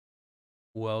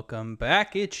Welcome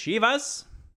back, Achievas,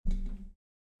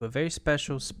 to a very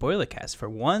special Spoilercast for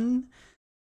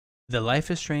The Life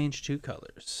is Strange Two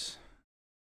Colors.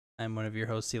 I'm one of your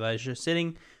hosts, Elijah,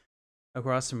 sitting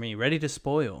across from me, ready to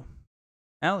spoil.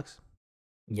 Alex.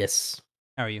 Yes.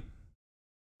 How are you?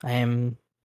 I am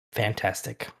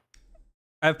fantastic.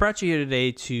 I've brought you here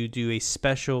today to do a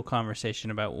special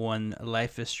conversation about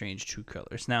Life is Strange Two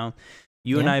Colors. Now,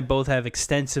 you and I both have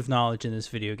extensive knowledge in this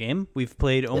video game. We've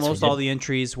played almost all the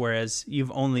entries, whereas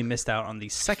you've only missed out on the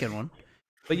second one.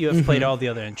 But you have played all the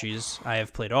other entries. I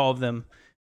have played all of them,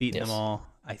 beaten them all.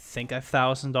 I think I've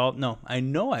 1,000 all. No, I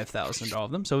know I've 1,000 all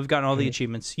of them. So we've gotten all the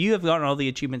achievements. You have gotten all the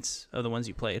achievements of the ones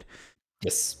you played.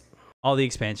 Yes. All the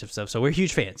expansion stuff. So we're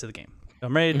huge fans of the game. So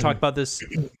I'm ready to talk about this.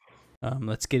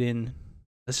 Let's get in.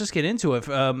 Let's just get into it.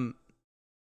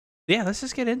 Let's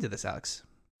just get into this, Alex.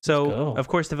 So, of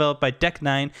course, developed by Deck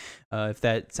 9. If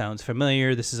that sounds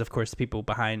familiar, this is, of course, the people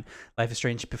behind Life is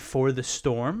Strange Before the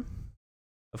Storm.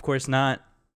 Of course, not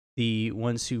the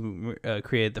ones who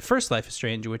created the first Life is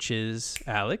Strange, which is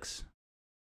Alex.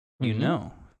 You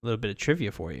know, a little bit of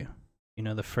trivia for you. You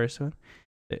know the first one?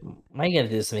 Why you gotta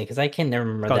do this to me? Because I can never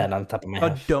remember that on top of my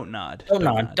head. Don't nod. Don't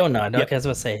nod. Yep. Okay, I was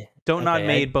going to say. Don't Nod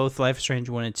made both Life is Strange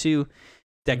 1 and 2.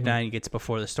 Deck 9 gets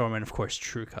Before the Storm, and, of course,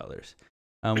 True Colors.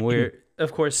 We're,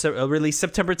 of course, released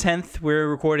September 10th. We're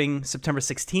recording September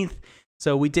 16th.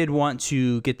 So we did want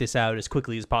to get this out as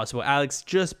quickly as possible. Alex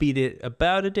just beat it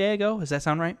about a day ago. Does that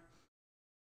sound right?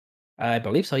 I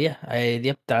believe so, yeah. I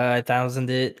 1,000'd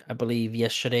it, I believe,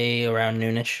 yesterday around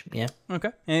noonish. Yeah. Okay.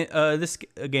 And, this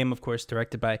game, of course,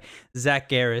 directed by Zach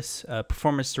Garris.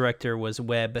 Performance director was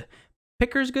Webb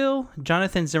Pickersgill.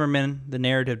 Jonathan Zimmerman, the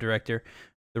narrative director.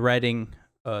 The writing,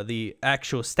 the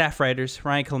actual staff writers,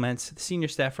 Ryan Clements, the senior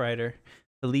staff writer,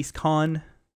 Elise Kahn, a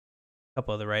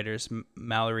couple other writers,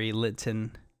 Mallory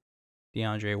Litton,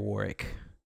 DeAndre Warwick.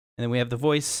 And then we have the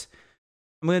voice.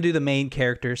 I'm going to do the main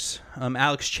characters.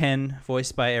 Alex Chen,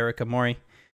 voiced by Erica Mori.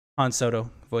 Han Soto,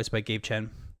 voiced by Gabe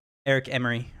Chen. Eric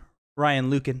Emery,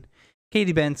 Ryan Lucan,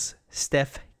 Katie Bentz,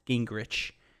 Steph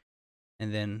Gingrich.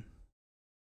 And then,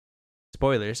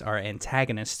 spoilers, our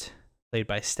antagonist, played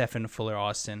by Stephen Fuller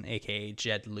Austin, a.k.a.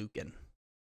 Jed Lucan.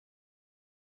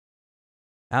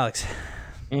 Alex,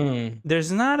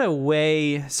 there's not a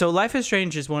way... So Life is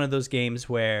Strange is one of those games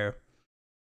where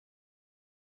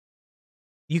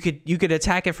you could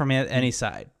attack it from any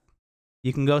side.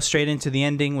 You can go straight into the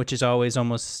ending, which is always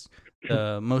almost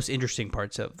the most interesting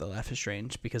parts of the Life is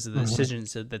Strange because of the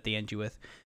decisions that they end you with.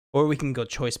 Or we can go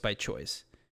choice by choice.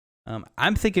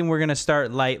 I'm thinking we're going to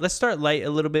start light. Let's start light a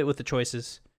little bit with the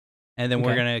choices. And then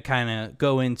we're going to kind of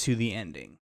go into the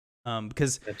ending.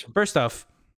 Because first off,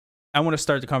 I want to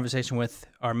start the conversation with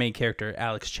our main character,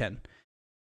 Alex Chen.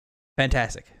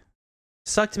 Fantastic.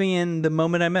 Sucked me in the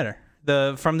moment I met her.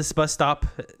 From this bus stop,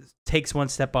 takes one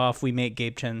step off, we meet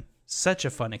Gabe Chen. Such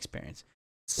a fun experience.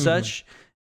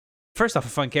 First off, a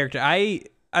fun character.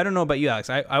 I don't know about you, Alex.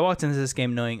 I walked into this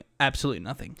game knowing absolutely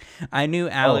nothing. I knew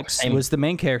Alex was the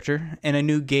main character, and I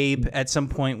knew Gabe at some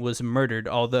point was murdered,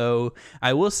 although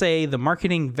I will say the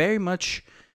marketing very much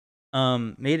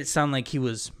made it sound like he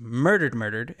was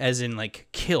murdered, as in, like,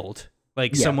 killed.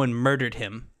 Like, someone murdered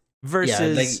him,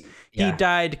 versus he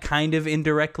died kind of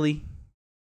indirectly.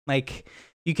 Like,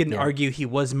 you can argue he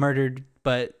was murdered,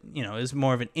 but, you know, it was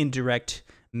more of an indirect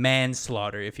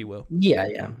manslaughter, if you will.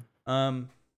 Yeah.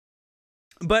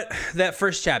 But that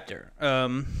first chapter,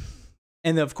 and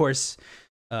of course,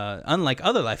 unlike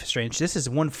other Life is Strange, this is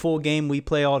one full game we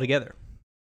play all together.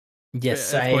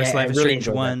 Yes, of course, Life is Strange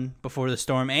 1, Before the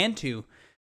Storm, and 2.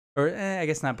 Or, I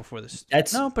guess not Before the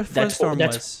Storm. Before the Storm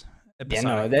was episodic.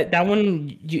 Yeah, no, that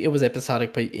one, it was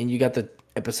episodic, and you got the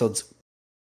episodes...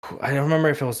 I don't remember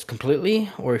if it was completely,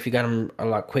 or if you got them a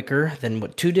lot quicker than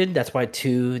what 2 did. That's why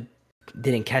 2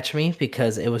 didn't catch me,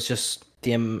 because it was just...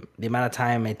 The amount of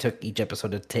time it took each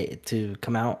episode to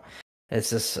come out, it's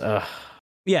just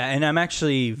yeah. And I'm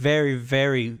actually very,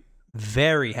 very,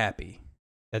 very happy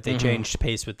that they changed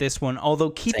pace with this one,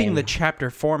 although keeping the chapter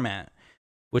format,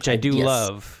 which I do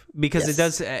love, because it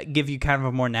does give you kind of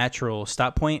a more natural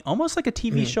stop point, almost like a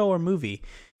TV show or movie,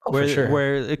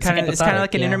 where it's kind of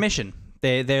like an intermission.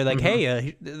 They're like,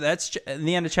 hey, that's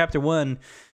the end of chapter 1.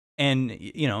 And,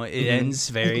 you know, it ends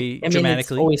very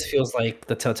dramatically. It always feels like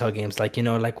the Telltale games, like, you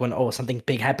know, like when, something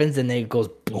big happens and then it goes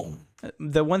boom.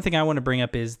 The one thing I want to bring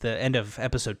up is the end of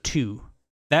episode 2.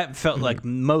 That felt like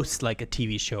most like a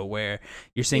TV show where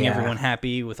you're seeing everyone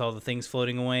happy with all the things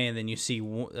floating away, and then you see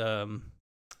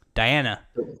Diana.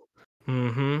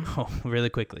 Oh, really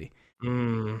quickly.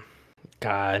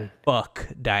 God. Fuck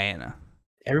Diana.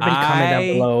 Everybody comment down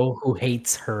below who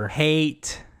hates her.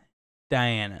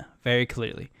 Diana very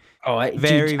clearly. Oh,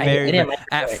 Very, dude, very. I didn't like her.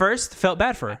 At first, felt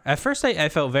bad for her. At first, I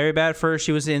felt very bad for her.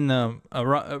 She was in the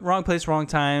wrong place, wrong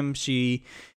time. She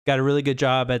got a really good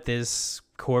job at this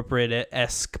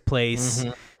corporate-esque place,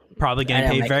 probably getting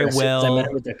paid very well.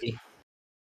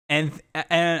 And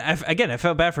again, I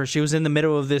felt bad for her. She was in the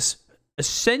middle of this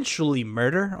essentially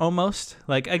murder, almost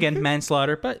like again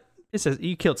manslaughter, but it says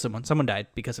you killed someone. Someone died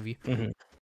because of you.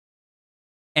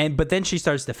 But then she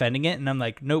starts defending it, and I'm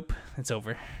like, nope, it's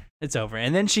over. It's over.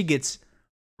 And then she gets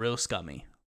real scummy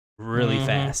really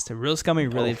fast. Real scummy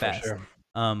really fast. Sure.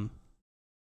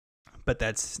 But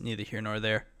that's neither here nor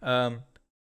there.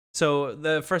 So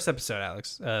the first episode,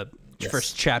 Alex,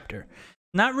 first chapter.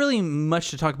 Not really much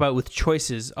to talk about with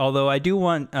choices, although I do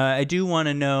want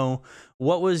to know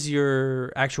what was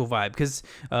your actual vibe, because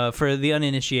for the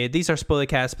uninitiated, these are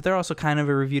spoilercasts, but they're also kind of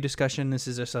a review discussion. This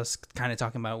is just us kind of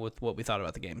talking about with what we thought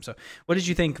about the game. So what did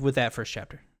you think with that first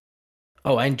chapter?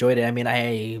 Oh, I enjoyed it. I mean,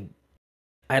 I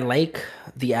like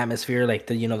the atmosphere, like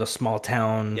the small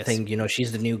town thing.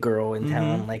 She's the new girl in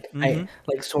town.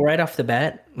 So right off the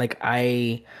bat, like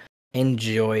I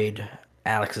enjoyed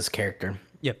Alex's character.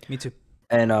 Yep, me too.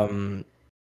 And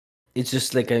it's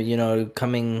just like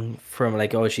coming from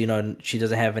like, oh, she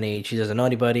doesn't know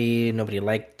anybody, nobody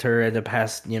liked her in the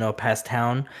past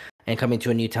town, and coming to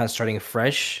a new town, starting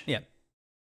fresh. Yeah.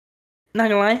 Not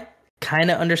gonna lie,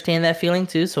 kind of understand that feeling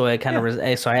too, so I kind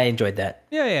of so I enjoyed that.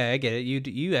 Yeah, I get it.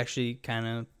 You actually kind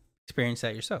of experienced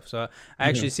that yourself, so I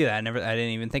actually see that. I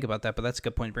didn't even think about that, but that's a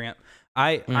good point to bring up.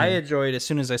 I enjoyed as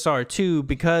soon as I saw her too,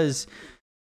 because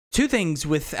two things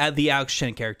with the Alex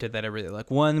Chen character that I really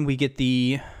like. One, we get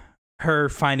her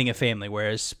finding a family,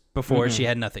 whereas before she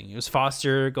had nothing. It was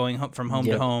foster, going from home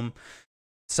to home.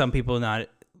 Some people not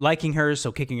liking her,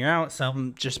 so kicking her out.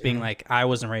 Some just being like, I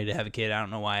wasn't ready to have a kid. I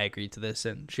don't know why I agreed to this,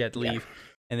 and she had to leave.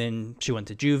 And then she went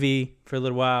to juvie for a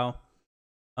little while.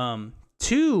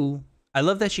 Two, I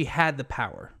love that she had the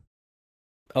power.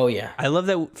 Oh yeah, I love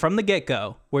that from the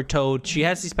get-go we're told she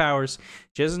has these powers.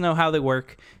 She doesn't know how they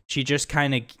work. She just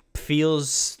kind of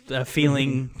feels a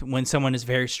feeling when someone is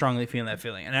very strongly feeling that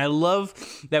feeling, and I love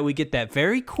that we get that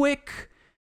very quick.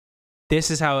 This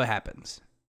is how it happens.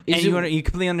 And you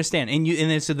completely understand, and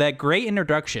it's that great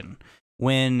introduction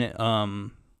when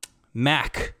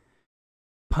Mac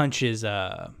punches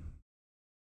Gabe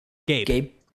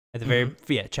at the very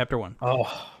chapter 1.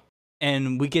 Oh,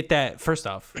 and we get that. First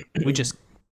off, we just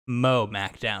mow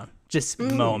Mac down,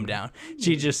 mow him down.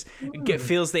 She just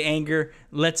feels the anger,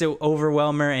 lets it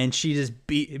overwhelm her, and she just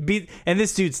beat. And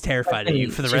this dude's terrified of you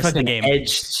for the rest of the game.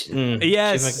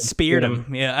 Yes, speared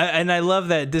him. Yeah, and I love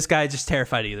that this guy just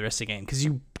terrified of you the rest of the game, because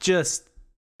you just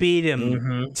beat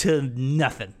him to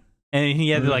nothing, and he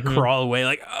had to like crawl away,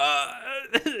 like.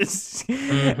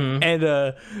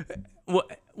 And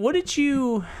what did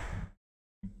you?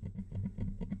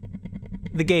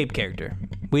 The Gabe character.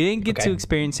 We didn't get to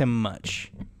experience him much.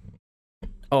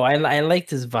 Oh, I liked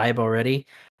his vibe already,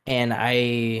 and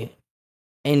I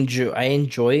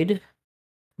enjoyed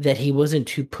that he wasn't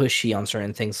too pushy on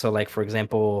certain things. So, like for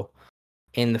example,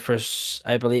 in the first,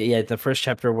 I believe, the first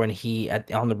chapter when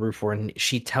on the roof when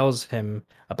she tells him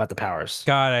about the powers.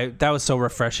 God, that was so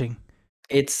refreshing.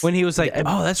 It's when he was like,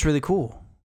 "Oh, that's really cool."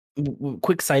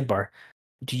 Quick sidebar: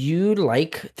 do you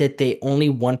like that only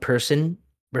one person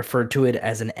referred to it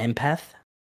as an empath?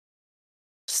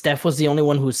 Steph was the only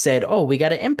one who said, "Oh, we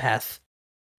got an empath."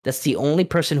 That's the only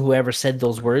person who ever said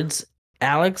those words.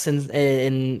 Alex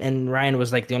and Ryan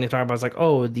was like the only time I was like,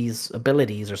 "Oh, these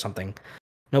abilities or something."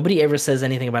 Nobody ever says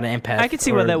anything about an empath. I can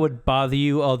see why that would bother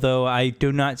you, although I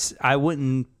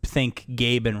wouldn't think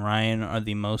Gabe and Ryan are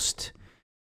the most.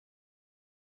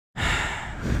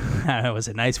 That was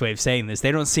a nice way of saying this.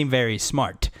 They don't seem very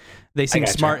smart. They seem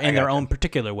smart in their own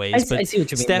particular ways, but I see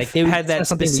what you mean. Steph had that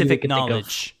specific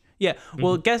knowledge. Yeah,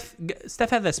 well,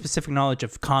 Steph had that specific knowledge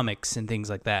of comics and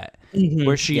things like that,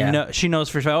 where she knows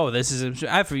for sure. Oh, this is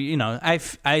I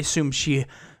assume she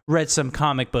read some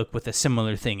comic book with a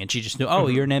similar thing, and she just knew. Oh,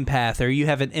 you're an empath, or you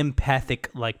have an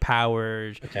empathic like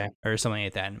power, or something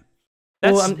like that.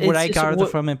 That's what I gathered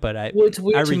from it, but it's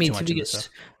weird I read to me too much into stuff.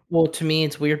 Well, to me,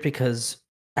 it's weird because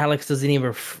Alex doesn't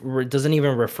even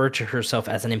refer to herself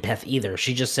as an empath either.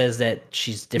 She just says that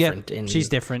she's different. Yeah, she's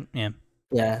different. Yeah.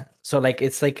 Yeah. So like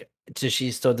it's like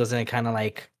she still doesn't kind of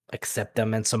like accept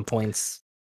them at some points.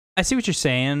 I see what you're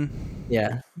saying.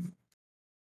 Yeah.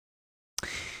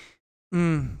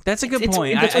 That's a good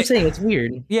point. That's what I'm saying. It's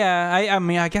weird. Yeah. I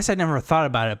mean, I guess I never thought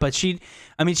about it, but she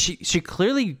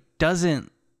clearly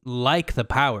doesn't like the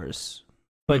powers,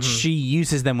 but she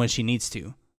uses them when she needs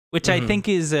to. which I think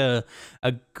is a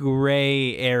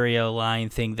gray area line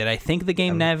thing that I think the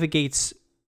game navigates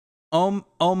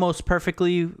almost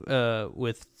perfectly,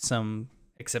 with some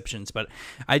exceptions. But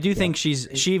I do think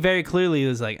she very clearly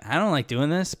was like, I don't like doing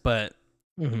this, but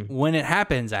when it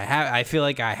happens, I feel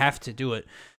like I have to do it.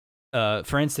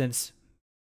 For instance,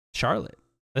 Charlotte.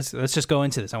 Let's just go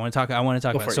into this. I want to talk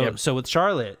about it. So with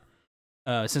Charlotte,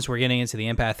 since we're getting into the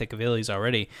empathic abilities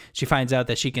already, she finds out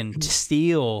that she can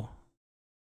steal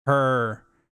her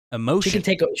emotion.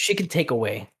 She can take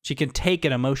away. She can take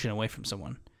an emotion away from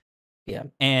someone. Yeah.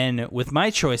 And with my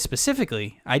choice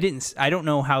specifically, I don't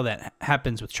know how that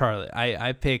happens with Charlotte.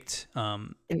 I picked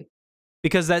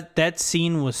because that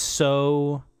scene was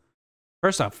so,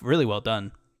 first off, really well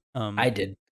done. I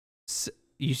did. So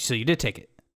you did take it.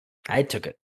 I took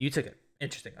it. You took it.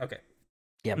 Interesting. Okay.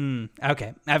 Yeah.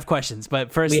 Okay. I have questions,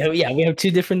 but first, we have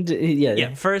two different.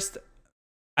 Yeah. First,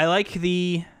 I like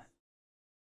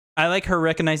her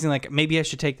recognizing, like, maybe I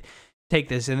should take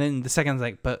this, and then the second is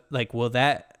like, but like, will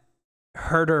that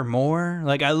hurt her more?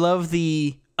 Like, I love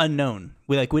the unknown.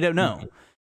 We don't know,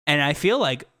 and I feel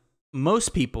like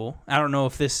most people. I don't know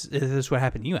if this is what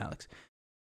happened to you, Alex.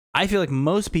 I feel like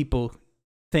most people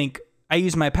think I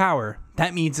use my power.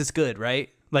 That means it's good, right?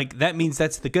 Like, that means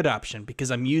that's the good option because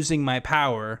I'm using my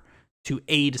power to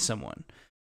aid someone.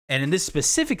 And in this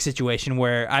specific situation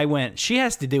where I went, she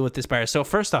has to deal with this by herself.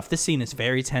 First off, this scene is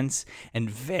very tense and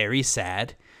very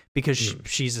sad because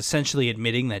she's essentially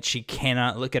admitting that she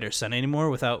cannot look at her son anymore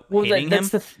without hating him.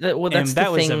 That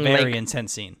was a very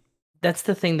intense scene. That's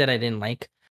the thing that I didn't like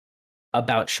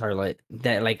about Charlotte.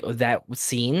 That, like, that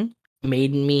scene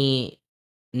made me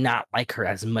not like her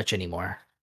as much anymore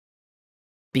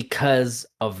because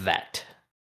of that.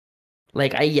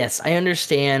 Like, I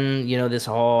understand, this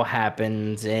all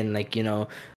happens, and, like,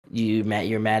 you're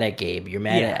mad at Gabe, you're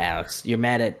mad at Alex,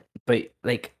 but,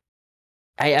 like,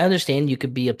 I understand you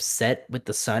could be upset with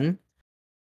the son,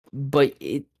 but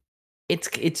it's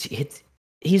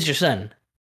he's your son.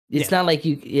 It's not like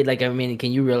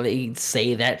can you really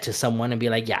say that to someone and be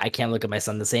like, yeah, I can't look at my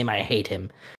son the same, I hate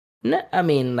him? No, I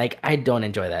mean, like, I don't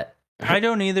enjoy that. I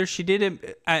don't either. She did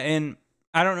it, and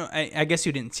I don't know. I guess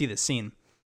you didn't see the scene.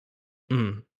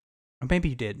 Or maybe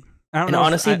you did. I don't know. And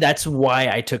honestly, that's why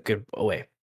I took it away.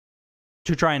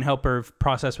 To try and help her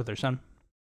process with her son.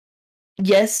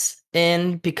 Yes,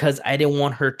 and because I didn't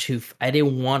want her to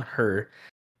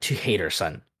hate her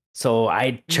son. So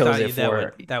I chose it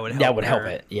for that would help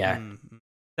it. Yeah.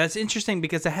 That's interesting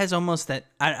because it has almost that,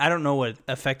 I don't know what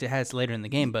effect it has later in the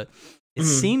game, but it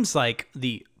seems like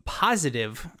the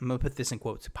positive, I'm gonna put this in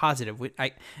quotes, positive. We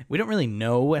don't really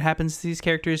know what happens to these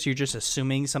characters. You're just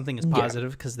assuming something is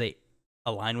positive because they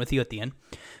align with you at the end.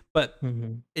 But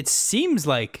it seems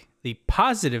like the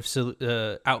positive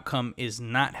outcome is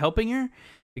not helping her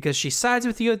because she sides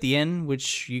with you at the end,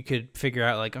 which you could figure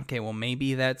out, like, okay, well,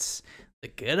 maybe that's the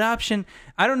good option.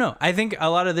 I don't know. I think a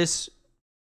lot of this,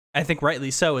 I think rightly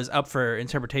so, is up for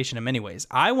interpretation in many ways.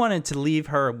 I wanted to leave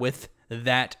her with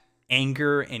that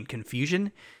anger and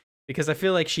confusion because I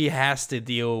feel like she has to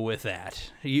deal with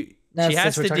that. She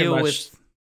has to deal with.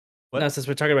 Now, since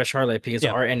we're talking about Charlotte, because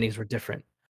our endings were different.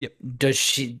 Yep. Does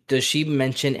she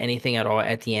mention anything at all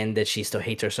at the end that she still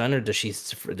hates her son, or does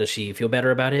she feel better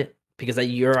about it? Because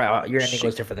your ending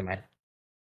was different than mine.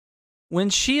 When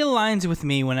she aligns with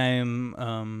me when I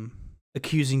am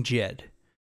accusing Jed,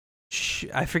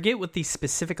 I forget what the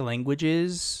specific language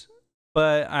is,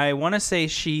 but I want to say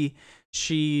she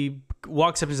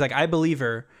walks up and is like, I believe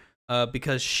her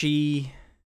because she,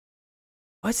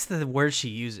 what's the word she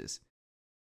uses?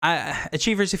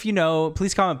 Achievers, if you know,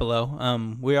 please comment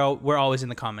below. We're always in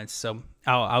the comments, so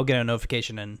I'll get a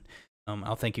notification and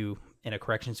I'll thank you in a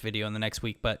corrections video in the next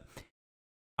week. But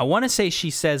I want to say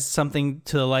she says something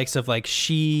to the likes of, like,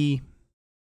 she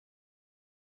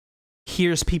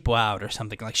hears people out or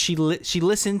something. Like, she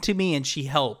listened to me and she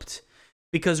helped.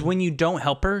 Because when you don't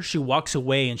help her, she walks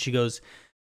away and she goes,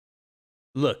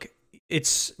 look,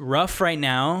 it's rough right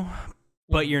now,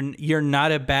 but you're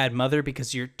not a bad mother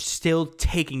because you're still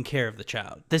taking care of the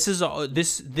child. This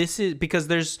is because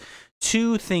there's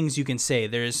two things you can say.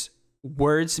 There's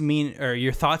words mean, or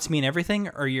your thoughts mean everything,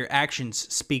 or your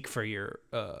actions speak for your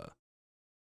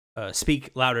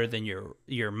speak louder than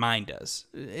your mind does.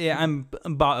 Yeah, I'm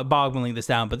boggling this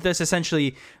down, but that's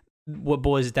essentially what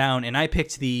boils down. And I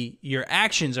picked your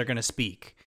actions are going to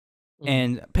speak.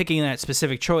 And picking that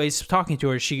specific choice, talking to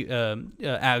her, she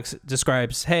Alex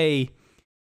describes, hey,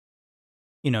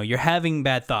 you're having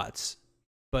bad thoughts,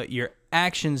 but your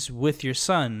actions with your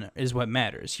son is what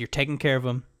matters. You're taking care of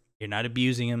him. You're not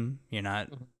abusing him. You're not,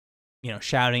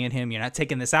 shouting at him. You're not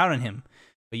taking this out on him.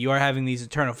 but you are having these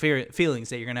eternal feelings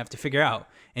that you're gonna have to figure out.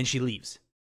 And she leaves.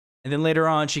 And then later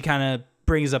on, she kind of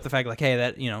brings up the fact like, hey,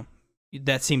 that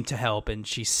that seemed to help, and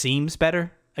she seems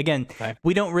better. Again,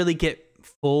 we don't really get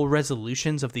full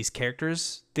resolutions of these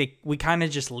characters. We kind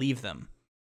of just leave them.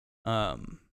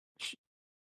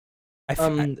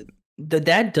 The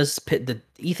dad does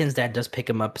Ethan's dad does pick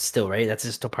him up still, right? That's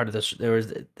just still part of this.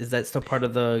 Is that still part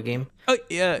of the game? Oh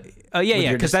yeah,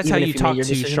 because that's how you talk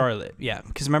to Charlotte. Yeah,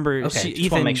 because remember,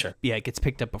 Ethan, make sure. Yeah, gets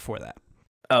picked up before that.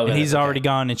 Oh, and he's already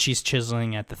gone, and she's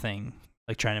chiseling at the thing,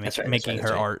 like trying to making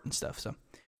her art and stuff. So,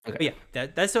 but yeah,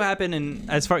 that still happened. And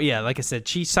as far like I said,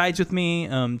 she sides with me.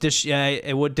 Did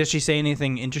she say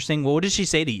anything interesting? What did she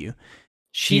say to you?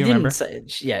 She didn't say.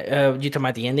 Yeah, you talking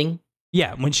about the ending?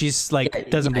 Yeah, when she's like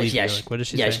doesn't believe you. Like, what does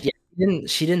she say?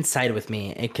 She didn't side with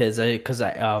me because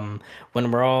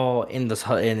when we're all in this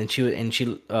and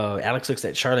she Alex looks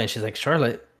at Charlotte and she's like,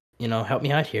 Charlotte, help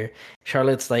me out here.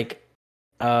 Charlotte's like,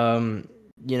 anytime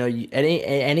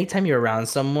you're around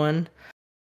someone,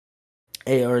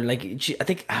 or like I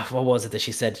think what was it that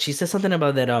she said? She said something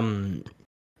about that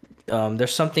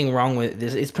there's something wrong with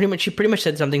this. It's she pretty much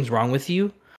said something's wrong with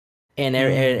you.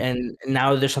 And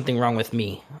now there's something wrong with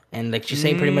me, and like she's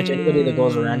saying pretty much anybody that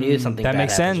goes around you, something that bad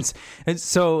makes happens. sense.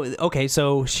 And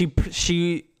so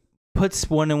she puts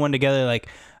one and one together. Like,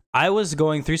 I was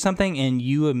going through something, and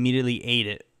you immediately ate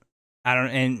it. I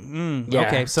don't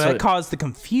okay, so that caused the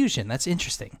confusion. That's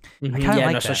interesting. I kind of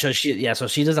like that. So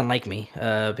she doesn't like me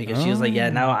because she was like,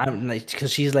 now I'm like,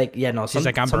 because she's like, she's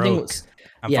like, I'm broke.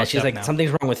 She's like,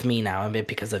 something's wrong with me now,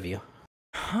 because of you.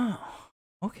 Huh.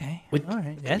 Okay. All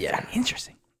right. That's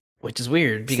interesting. Which is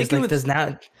weird because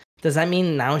does that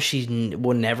mean now she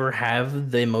will never have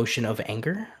the emotion of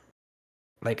anger?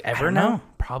 Like ever now? No,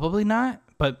 probably not.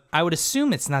 But I would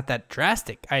assume it's not that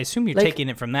drastic. I assume you're taking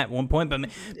it from that one point, but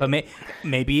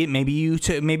maybe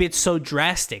it's so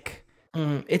drastic.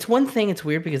 It's one thing. It's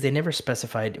weird because they never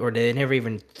specified or they never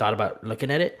even thought about looking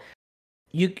at it.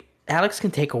 Alex can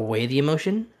take away the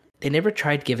emotion. They never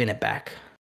tried giving it back.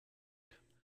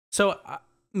 So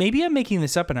maybe I'm making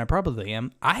this up, and I probably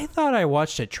am. I thought I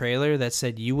watched a trailer that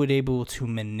said you would be able to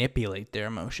manipulate their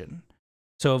emotion.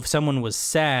 So if someone was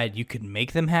sad, you could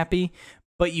make them happy,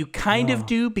 but you kind of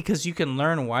do because you can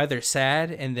learn why they're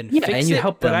sad and then fix and you it.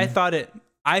 help them. But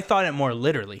I thought it more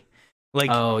literally. Like,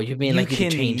 you mean you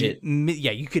can change it?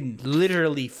 Yeah, you can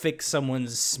literally fix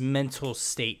someone's mental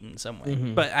state in some way.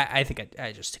 Mm-hmm. But I think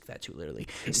I just took that too literally.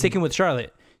 Sticking with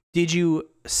Charlotte. Did you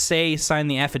sign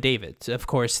the affidavit? Of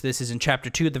course, this is in chapter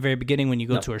 2 at the very beginning when you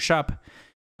go to her shop.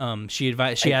 She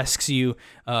asks you,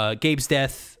 Gabe's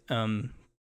death.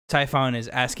 Typhon is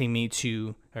asking me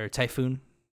to, or Typhoon.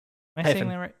 Am I saying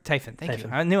that right? Typhon. Thank you.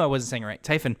 I knew I wasn't saying it right.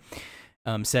 Typhon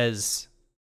says,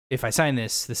 if I sign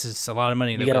this is a lot of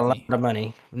money. You get a lot of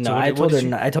money. No, so I told her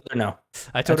no.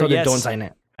 I told her yes. Don't sign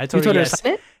it. I told her yes. To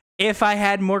sign it? If I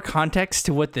had more context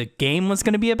to what the game was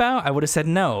going to be about, I would have said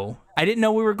no. I didn't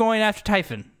know we were going after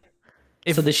Typhon.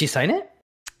 So did she sign it?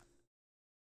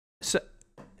 So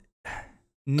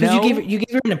no, you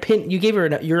gave her an opinion. You gave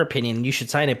her your opinion. You should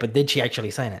sign it, but did she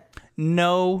actually sign it?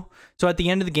 No. So at the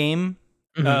end of the game,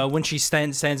 when she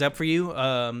stands up for you,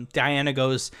 Diana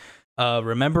goes,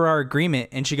 "Remember our agreement?"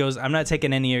 And she goes, "I'm not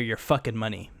taking any of your fucking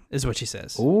money," is what she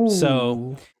says. Ooh.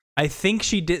 So I think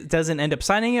she doesn't end up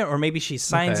signing it, or maybe she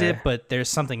signs it, but there's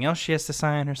something else she has to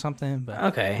sign or something.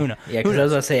 But who knows? Yeah, because I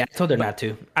was gonna say I told her not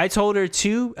to. I told her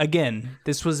to. Again,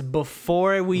 this was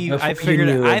before I figured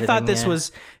it. I thought this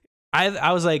was.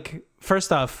 I was like,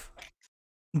 first off,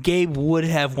 Gabe would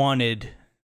have wanted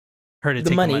her to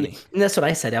take the money. And that's what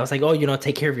I said. I was like,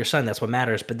 take care of your son. That's what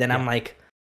matters. But then I'm like,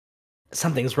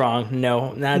 something's wrong.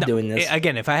 No, not doing this.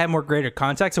 Again, if I had more greater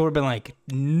context, I would have been like,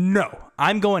 no,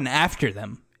 I'm going after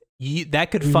them. That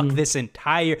could fuck this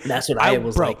entire... That's what I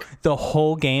was like. The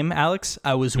whole game, Alex,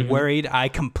 I was worried I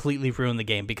completely ruined the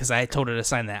game because I told her to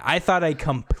sign that. I thought I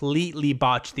completely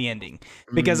botched the ending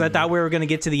because I thought we were going to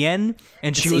get to the end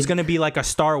and she was going to be like a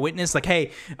star witness, like, hey,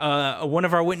 one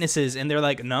of our witnesses, and they're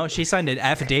like, no, she signed an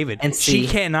affidavit and she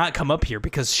cannot come up here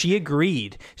because she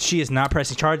agreed she is not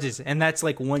pressing charges, and that's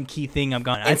like one key thing I'm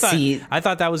going. I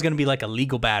thought that was going to be like a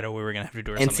legal battle we were going to have to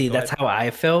do or something. And see, that's how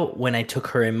I felt when I took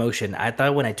her emotion. I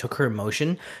thought when I took her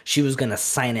emotion, she was gonna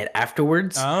sign it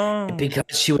afterwards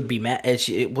because she would be mad.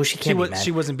 She can't be mad.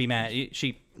 She wasn't be mad.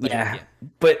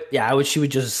 But she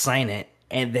would just sign it,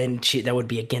 and then that would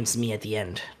be against me at the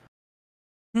end.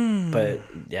 But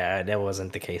yeah, that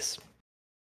wasn't the case.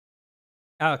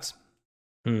 Alex,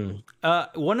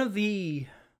 one of the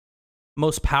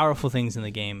most powerful things in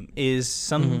the game is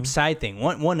some side thing.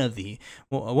 One of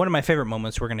my favorite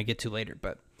moments we're gonna get to later,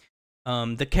 but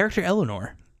The character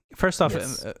Eleanor. First off,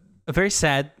 Yes. a very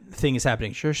sad thing is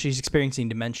happening. Sure, she's experiencing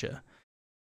dementia.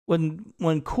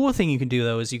 One cool thing you can do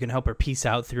though is you can help her piece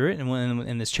out through it, and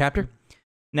in this chapter.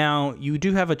 Now you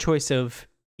do have a choice of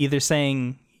either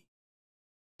saying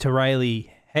to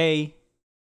Riley, "Hey,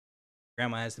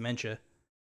 Grandma has dementia,"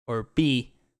 or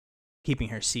B, keeping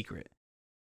her secret.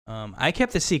 I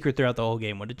kept the secret throughout the whole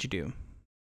game. What did you do?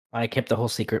 I kept the whole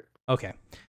secret. Okay.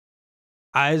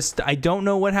 I don't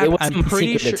know what It happened. wasn't I'm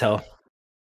pretty secret sure. to tell.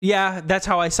 Yeah, that's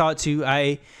how I saw it too.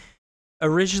 I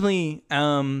originally,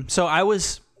 so I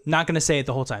was not gonna say it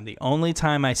the whole time. The only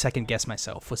time I second guessed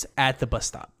myself was at the bus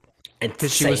stop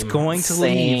because she was going to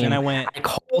leave, and I went. I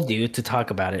called you to talk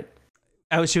about it.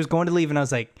 She was going to leave, and I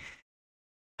was like,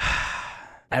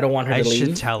 I don't want her to leave. I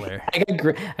should tell her.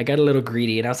 I got a little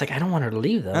greedy, and I was like, I don't want her to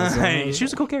leave though. She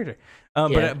was a cool character,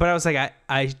 Yeah. but I was like,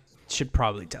 I should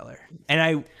probably tell her,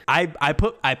 and I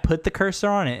put the cursor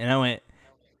on it, and I went,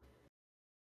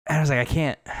 and I was like, I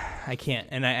can't,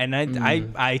 and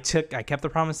I kept the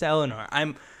promise to Eleanor.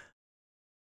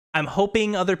 I'm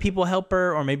hoping other people help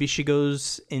her, or maybe she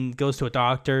goes to a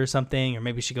doctor or something, or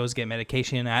maybe she goes get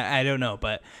medication. I don't know,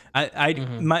 but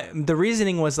the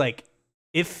reasoning was like,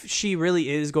 if she really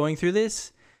is going through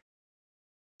this,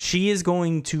 she is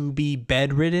going to be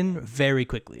bedridden very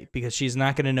quickly because she's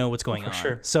not going to know what's going on.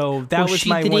 Sure. So that was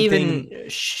my one thing.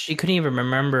 She couldn't even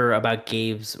remember about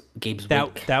Gabe's week.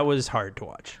 That was hard to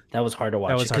watch. That was hard to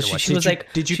watch. That was hard to watch. She was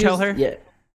like, did you tell her? Yeah.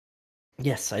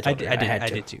 Yes, I told her. I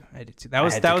did too. That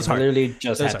was hard. It literally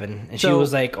just happened. Hard. And she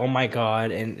was like, "Oh my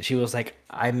god!" And she was like,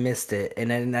 "I missed it."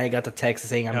 And then I got the text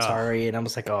saying, "I'm sorry." And I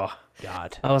was like, "Oh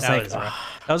God." I was like, that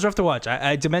was rough to watch.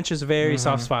 Dementia's a very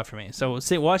soft spot for me. So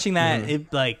watching that,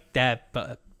 it like that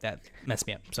messed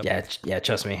me up. So yeah,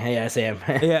 trust me. Hey, Sam.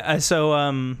 Yeah.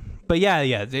 So but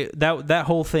yeah. That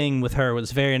whole thing with her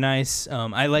was very nice.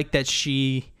 I like that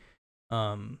she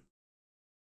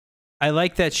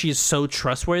is so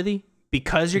trustworthy.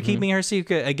 Because you're keeping her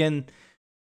secret, again,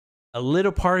 a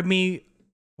little part of me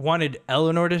wanted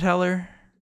Eleanor to tell her,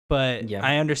 but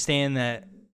I understand that.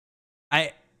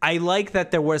 I like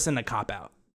that there wasn't a cop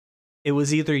out. It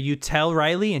was either you tell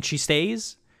Riley and she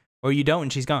stays, or you don't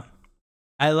and she's gone.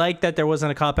 I like that there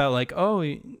wasn't a cop out like, oh,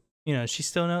 she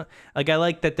still know. Like, I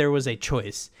like that there was a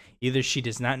choice. Either she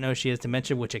does not know she has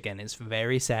dementia, which again is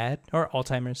very sad, or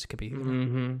Alzheimer's could be,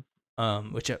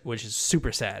 which is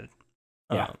super sad.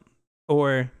 Yeah.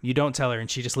 Or you don't tell her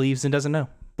and she just leaves and doesn't know,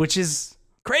 which is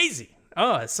crazy.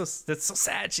 Oh, that's so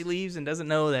sad. She leaves and doesn't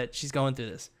know that she's going through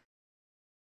this.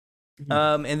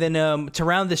 And then to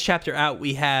round this chapter out,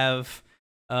 we have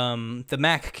the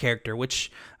Mac character,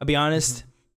 which I'll be honest,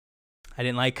 I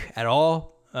didn't like at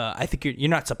all. I think you're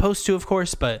not supposed to, of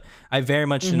course, but I very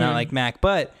much do not like Mac.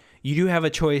 But you do have a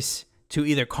choice to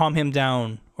either calm him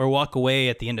down or walk away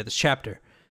at the end of this chapter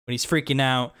when he's freaking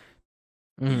out.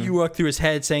 You walk through his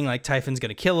head saying like Typhon's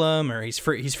gonna kill him, or he's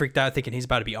freaked out thinking he's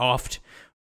about to be offed.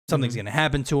 Something's gonna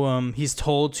happen to him. He's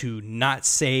told to not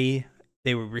say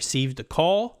they received a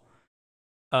call,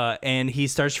 and he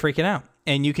starts freaking out.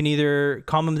 And you can either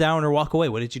calm him down or walk away.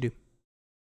 What did you do?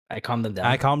 I calmed him down.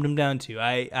 I calmed him down too.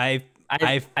 I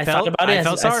thought about it. I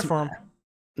felt sorry for him.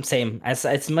 Same.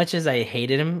 As much as I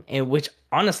hated him, and which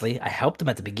honestly I helped him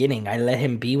at the beginning. I let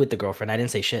him be with the girlfriend. I didn't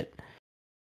say shit.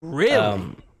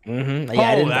 Really?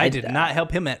 Yeah, I did not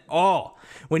help him at all.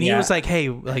 When he was like, "Hey,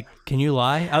 like, can you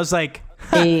lie?" I was like,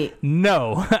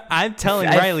 "No." I'm telling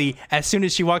Riley as soon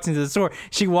as she walks into the store.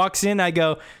 She walks in. I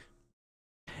go,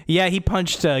 "Yeah, he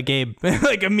punched Gabe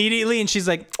like immediately," and she's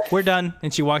like, "We're done,"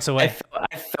 and she walks away.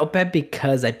 I felt bad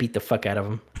because I beat the fuck out of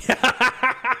him.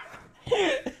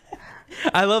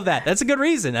 I love that. That's a good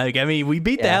reason. Like, I mean, we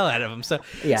beat the hell out of him. So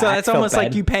that's almost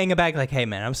like you paying it back. Like, hey,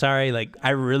 man, I'm sorry. Like,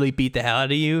 I really beat the hell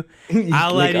out of you.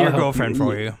 I'll lie to your girlfriend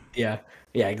for you. Yeah,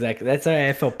 exactly. That's why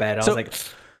I felt bad. I was like,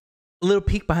 a little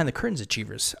peek behind the curtains,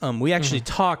 Achievers. We actually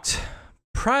talked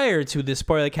prior to this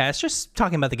spoiler cast, just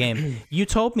talking about the game. You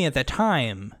told me at that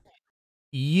time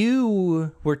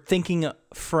you were thinking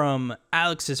from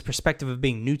Alex's perspective of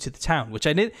being new to the town, which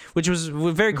I did, which was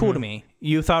very cool to me.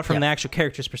 You thought from the actual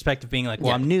character's perspective, being like,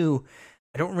 well, I'm new.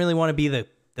 I don't really want to be the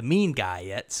mean guy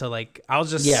yet. So like, I'll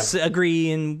just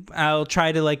agree and I'll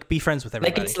try to like be friends with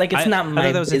everybody. It's not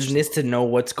my business to know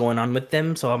what's going on with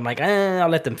them. So I'm like, I'll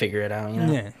let them figure it out. You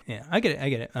know? Yeah. I get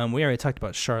it. We already talked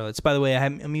about Charlotte's. By the way,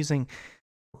 I'm using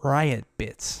Riot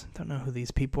Bits. Don't know who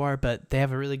these people are, but they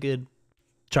have a really good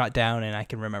jot down, and I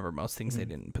can remember most things they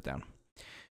didn't put down.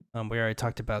 We already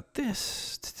talked about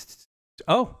this.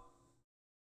 Oh,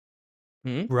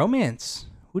 romance.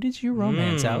 Who did you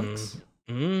romance, Alex?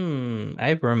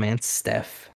 I romanced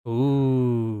Steph.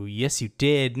 Ooh, yes, you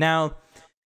did. Now,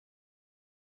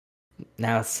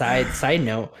 Side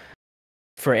note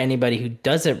for anybody who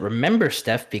doesn't remember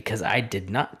Steph, because I did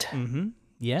not.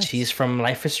 yes, She's from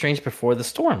Life is Strange Before the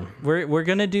Storm. we're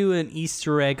gonna do an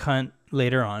Easter egg hunt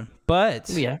later on, but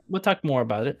Yeah, we'll talk more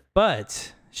about it.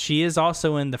 But she is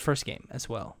also in the first game as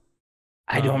well.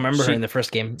 I don't remember her in the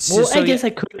first game. So, Well, I guess I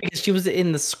could because she was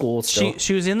in the school still.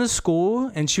 She was in the school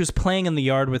and she was playing in the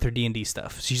yard with her D&D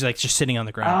stuff. She's like just sitting on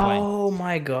the ground playing. Oh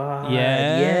my god!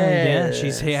 Yeah.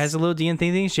 She has a little D&D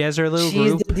thing. She has her little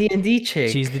group. She's the D&D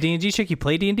chick. She's the D&D chick. You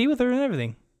play D&D with her and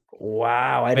everything.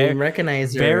 Wow, I didn't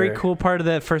recognize her. Very cool part of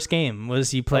that first game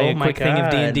was you play a quick thing of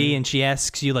D&D and she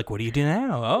asks you like, "What do you do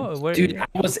now?" Oh, dude,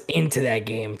 I was into that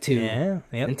game too. Yeah,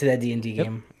 into that D&D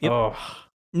game. Yep. Oh,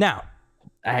 now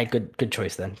I had good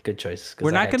choice then. Good choice.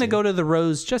 We're not going to go to the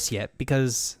Rose just yet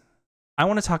because I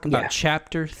want to talk about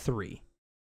Chapter 3.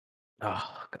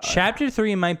 Oh, God. Chapter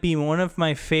 3 might be one of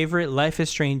my favorite Life is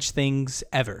Strange things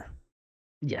ever.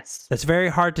 Yes. That's very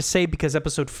hard to say because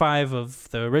episode 5 of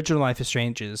the original Life is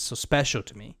Strange is so special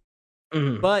to me.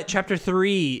 But Chapter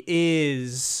 3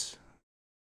 is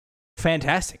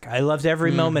fantastic. I loved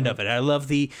every moment of it. I love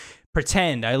the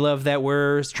pretend. I love that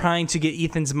we're trying to get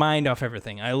Ethan's mind off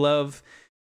everything.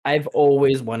 I've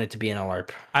always wanted to be in a LARP.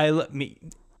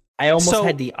 I almost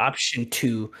had the option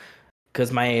to,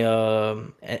 because my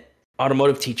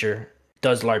automotive teacher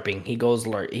does LARPing. He goes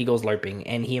LARPing,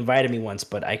 and he invited me once,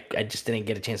 but I just didn't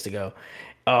get a chance to go.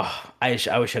 Oh, I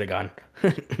should have gone.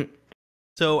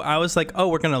 So I was like, oh,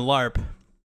 we're gonna LARP.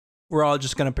 We're all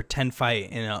just gonna pretend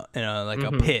fight in a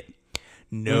a pit.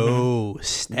 No,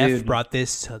 Steph brought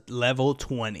this to level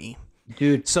 20.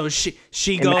 Dude, so she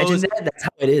goes. That's how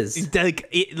it is.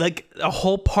 Like a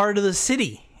whole part of the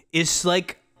city is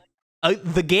like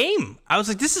the game. I was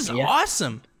like, this is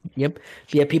awesome. Yep.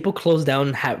 Yeah, people close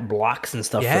down blocks and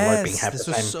stuff for LARPing half the time. This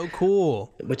was so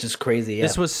cool. Which is crazy. Yeah.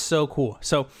 This was so cool.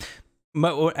 So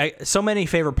many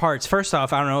favorite parts. First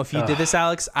off, I don't know if you did this,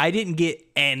 Alex. I didn't get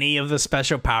any of the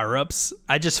special power-ups.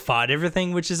 I just fought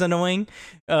everything, which is annoying.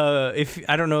 I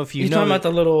don't know if you know.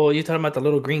 You're talking about the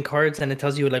little green cards, and it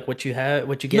tells you like what you have,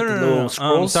 what you get. The little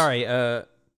scrolls. Sorry, I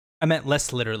meant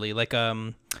less literally. Like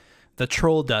the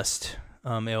troll dust.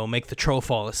 It'll make the troll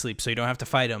fall asleep, so you don't have to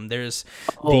fight him. There's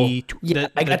I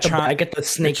get the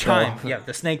snake chime. Yeah,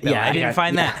 the snake bell. I didn't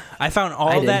find that. I found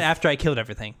all of that after I killed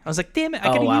everything. I was like, damn it,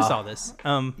 I could have used all this.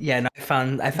 I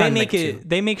found.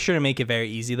 They make sure to make it very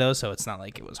easy though, so it's not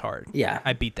like it was hard. Yeah,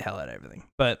 I beat the hell out of everything,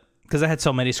 but because I had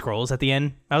so many scrolls at the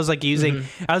end, I was like using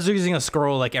a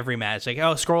scroll like every match. Like,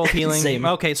 oh, scroll of healing.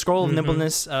 Okay, scroll of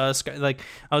nimbleness. Like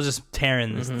I was just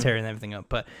tearing everything up.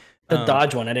 But the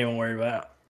dodge one, I didn't even worry about.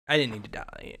 I didn't need to die.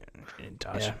 I didn't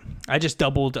dodge. Yeah. I just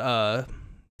doubled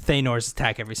Thanor's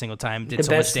attack every single time. Did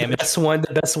so much damage.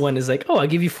 The best one is like, oh, I'll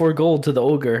give you 4 gold to the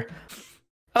ogre.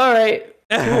 All right.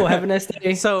 Cool. Have a nice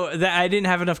day. So I didn't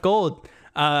have enough gold.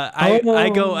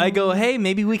 I go. Hey,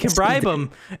 maybe we can bribe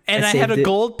him. And I had a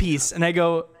gold piece, and I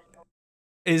go,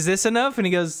 is this enough? And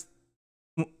he goes,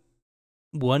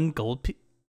 1 gold piece.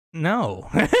 No.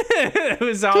 It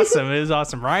was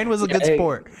awesome. Ryan was a good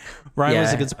sport.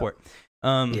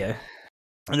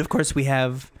 And of course we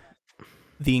have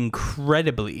the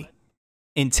incredibly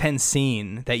intense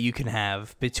scene that you can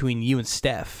have between you and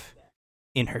Steph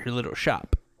in her little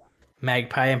shop,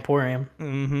 Magpie Emporium.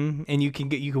 And you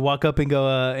can walk up and go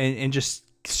and just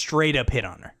straight up hit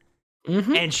on her.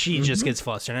 And she just gets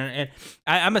flustered. And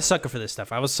I'm a sucker for this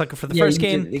stuff. I was a sucker for the first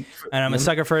game, and I'm a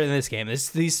sucker for it in this game.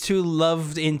 These two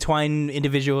loved, entwined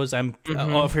individuals. I'm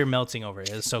over here melting over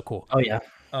it. It's so cool. Oh yeah.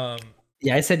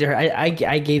 Yeah, I said to her, I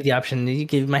gave the option. You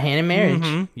give my hand in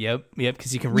marriage. Yep,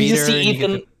 because you can read her. See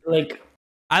Ethan,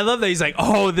 I love that he's like,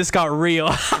 oh, this got real.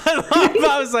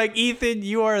 I was like, Ethan,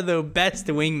 you are the best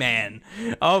wingman.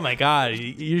 Oh my god,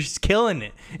 you're just killing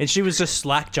it. And she was just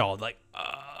slack-jawed, like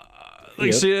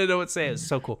she didn't know what to say. It was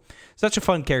so cool. Such a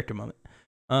fun character moment.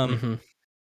 And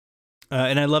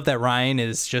I love that Ryan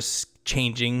is just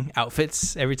changing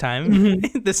outfits every time.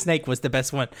 The snake was the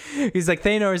best one. He's like,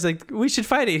 Thanor is like, we should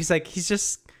fight it. He's like,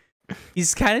 he's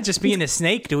kind of just being a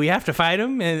snake. Do we have to fight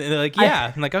him? And they're like,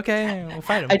 yeah. I'm like, okay, we'll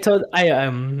fight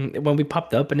him. When we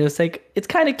popped up and it was like, it's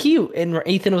kind of cute. And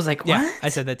Ethan was like, what? Yeah, I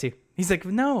said that too. He's like,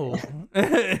 no,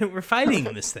 we're fighting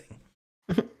this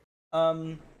thing.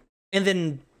 And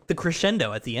then the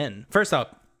crescendo at the end. First off,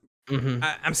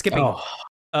 I'm skipping.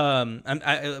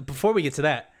 Before we get to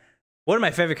that, one of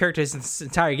my favorite characters in this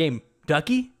entire game,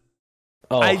 Ducky.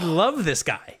 I love this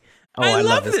guy. I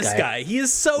love this guy. He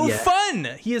is so fun.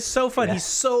 He is so fun. Yeah. He's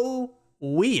so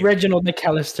weird. Reginald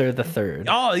McAllister the third.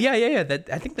 Oh yeah. I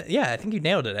think you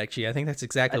nailed it. Actually, I think that's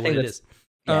exactly what it is.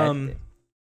 Yeah,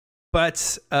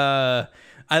 But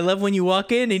I love when you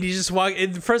walk in and you just walk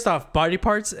in. First off, body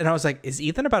parts, and I was like, is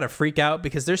Ethan about to freak out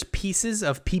because there's pieces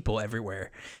of people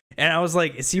everywhere? And I was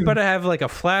like, is he about to have like a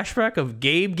flashback of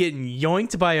Gabe getting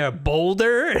yoinked by a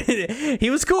boulder? He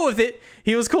was cool with it.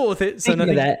 So Speaking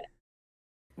of that,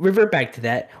 revert back to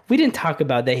that. We didn't talk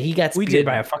about that. He got speared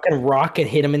by a fucking rock and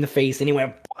hit him in the face, and he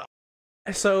went.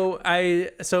 So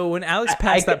when Alex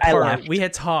passed that part, we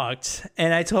had talked,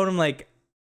 and I told him like,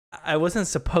 I wasn't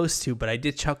supposed to, but I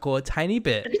did chuckle a tiny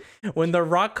bit when the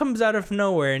rock comes out of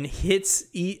nowhere and hits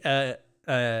Gabe,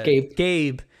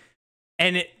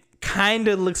 and it kind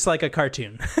of looks like a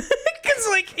cartoon because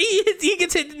like he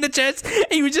gets hit in the chest,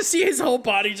 and you would just see his whole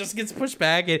body just gets pushed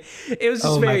back, and it was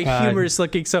just very humorous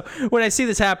looking. So when I see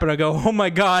this happen, I go, "Oh my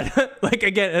god!" Like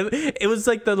again, it was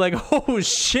like oh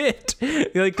shit,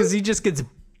 like because he just gets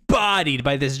bodied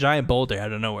by this giant boulder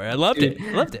out of nowhere. I loved it,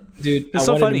 dude. It's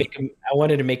so funny. I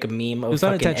wanted to make a meme of it was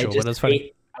unintentional, but it was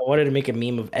funny. I wanted to make a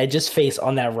meme of Edge's face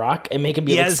on that rock and make him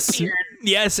be yes,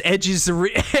 Edge's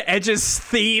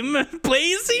theme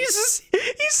plays. You see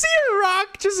a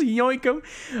rock, just yoink him.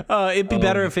 It'd be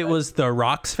better if it was the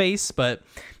rock's face, but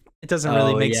it doesn't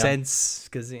really make sense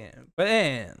because it's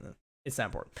not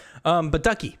important. But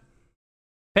Ducky.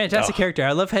 Fantastic character.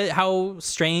 I love how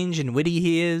strange and witty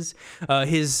he is.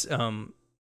 His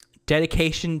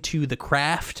dedication to the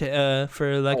craft,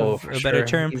 for lack of a better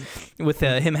term, with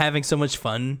him having so much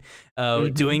fun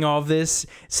doing all of this.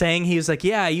 Saying he was like,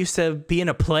 yeah, I used to be in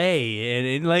a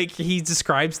play, and like he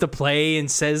describes the play and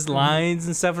says lines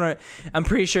and stuff. I'm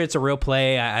pretty sure it's a real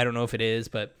play. I don't know if it is,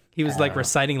 but he was like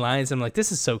reciting lines. I'm like,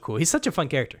 this is so cool. He's such a fun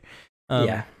character.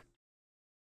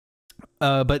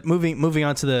 But moving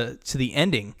on to the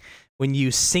ending, when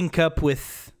you sync up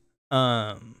with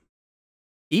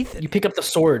Ethan, you pick up the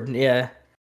sword. Yeah.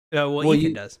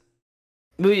 Ethan does.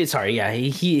 Sorry, yeah.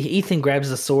 Ethan grabs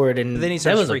the sword, and then he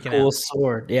starts freaking out. That was a cool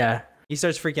sword. Yeah. He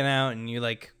starts freaking out, and you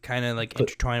like kind of like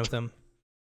intertwine with him.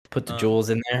 Put the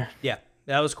jewels in there. Yeah,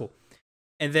 that was cool.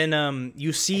 And then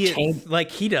you see it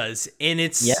like he does, and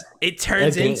it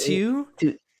turns into.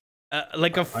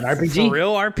 Like an RPG. For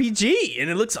real RPG, and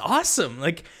it looks awesome.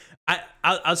 Like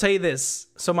I'll tell you this.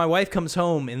 So my wife comes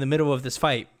home in the middle of this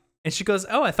fight, and she goes,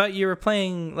 "Oh, I thought you were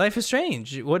playing Life is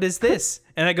Strange. What is this?"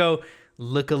 And I go,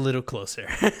 "Look a little closer."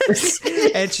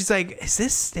 And she's like, "Is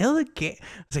this still a game?"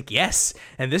 I was like, "Yes."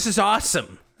 And this is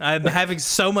awesome. I'm having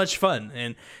so much fun,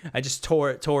 and I just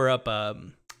tore up.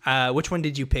 Which one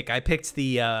did you pick? I picked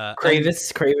the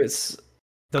Kravis,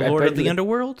 the Lord of the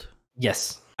Underworld.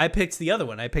 Yes. I picked the other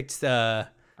one. I picked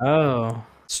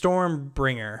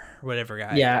Stormbringer, whatever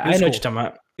guy. Yeah, I know what you're talking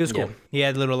about. He was cool. Yeah. He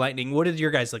had little lightning. What did your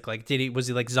guys look like? Was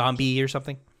he like zombie or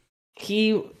something?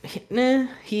 He had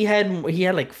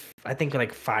like, I think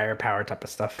like firepower type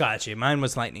of stuff. Gotcha. Mine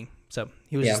was lightning. So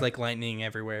he was just like lightning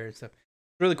everywhere and stuff.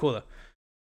 Really cool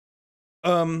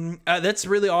though. That's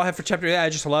really all I have for chapter 8.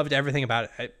 I just loved everything about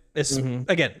it. It's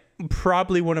again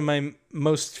probably one of my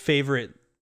most favorite.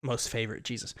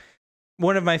 Jesus.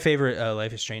 One of my favorite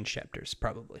Life is Strange chapters,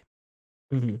 probably.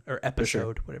 Or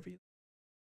episode, whatever you.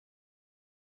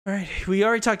 All right, we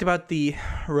already talked about the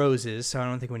roses, so I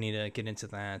don't think we need to get into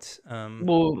that.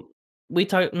 Well, we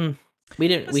talked. We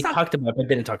didn't. We talked about it, but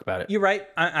didn't talk about it. You're right.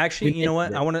 Actually, you know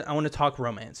what? I want to talk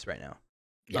romance right now.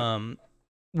 Yeah.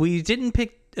 We didn't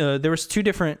pick. There was 2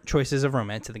 different choices of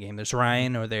romance in the game. There's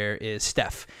Ryan or there is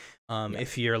Steph.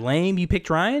 If you're lame, you picked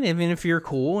Ryan. Even if you're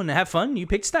cool and have fun, you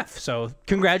picked Steph. So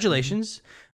congratulations.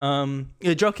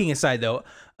 Joking aside, though,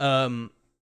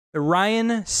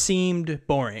 Ryan seemed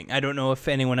boring. I don't know if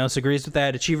anyone else agrees with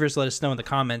that. Achievers, let us know in the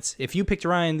comments. If you picked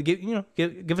Ryan,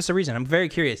 give us a reason. I'm very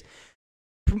curious.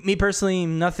 Me personally,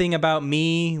 nothing about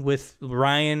me with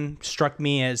Ryan struck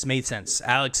me as made sense.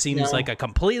 Alex seems like a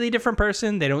completely different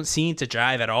person. They don't seem to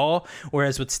jive at all.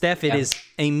 Whereas with Steph, it is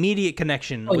immediate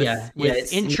connection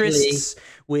with interests,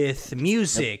 with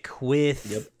music,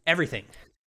 with everything.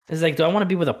 It's like, do I want to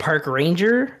be with a park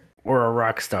ranger or a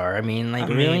rock star? I mean,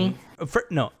 really?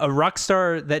 A rock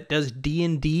star that does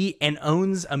D&D and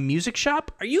owns a music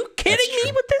shop? Are you kidding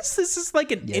me with this? This is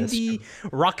like an indie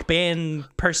rock band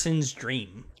person's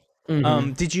dream.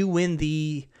 Did you win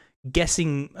the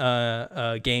guessing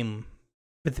game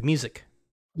with the music?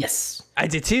 Yes. I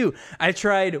did too. I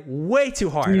tried way too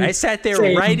hard. Dude, I sat there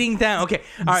same. writing down. Okay,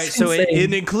 all right. So it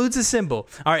Same. includes a symbol.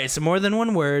 All right, it's more than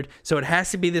one word, so it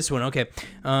has to be this one. Okay.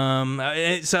 So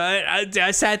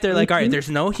I sat there like, all right, there's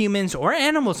no humans or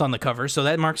animals on the cover, so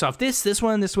that marks off this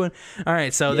one. All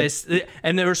right. So this,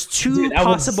 and there was two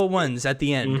possible ones at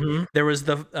the end. There was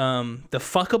the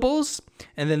fuckables,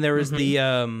 and then there was the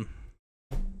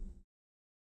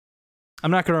I'm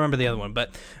not gonna remember the other one,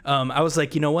 but I was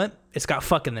like, you know what? It's got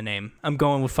fuck in the name. I'm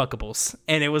going with fuckables,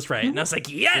 and it was right. And I was like,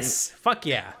 yes, fuck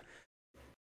yeah.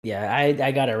 Yeah,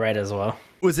 I got it right as well.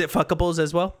 Was it fuckables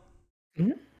as well?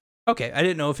 Okay, I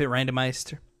didn't know if it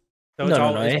randomized. So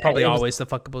it's probably always the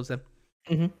fuckables then.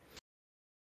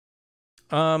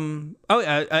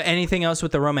 Anything else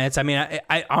with the romance? I mean,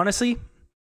 I honestly,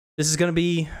 this is gonna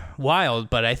be wild,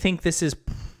 but I think this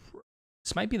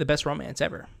might be the best romance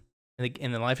ever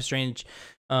in the Life is Strange.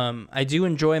 I do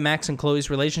enjoy Max and Chloe's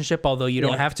relationship, although you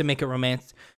don't have to make it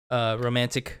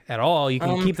romantic at all. You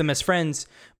can keep them as friends,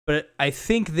 but I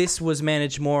think this was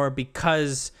managed more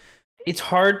because it's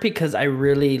hard because I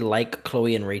really like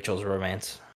Chloe and Rachel's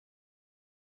romance.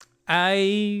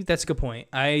 That's a good point.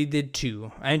 I did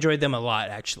too. I enjoyed them a lot,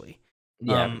 actually.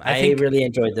 Yeah, I really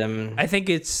enjoyed them. I think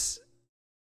it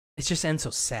just ends so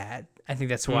sad. I think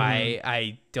that's why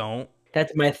I don't.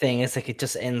 That's my thing. It's like it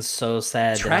just ends so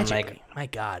sad. Tragically. That I'm like, my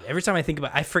God. Every time I think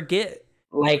about it, I forget.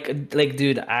 Like,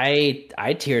 dude, I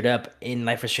teared up in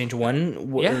Life is Strange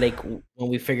 1, like when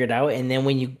we figured out, and then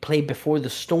when you play Before the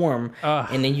Storm,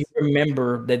 and then you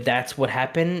remember that's what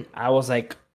happened, I was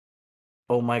like,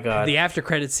 oh my God. The after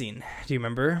credit scene. Do you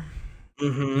remember?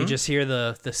 You just hear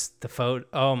the photo.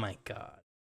 Oh my God.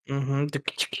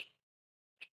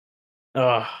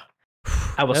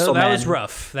 I was so mad. That was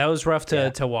rough. That was rough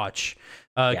to watch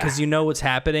because you know what's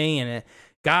happening, and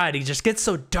God, he just gets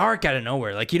so dark out of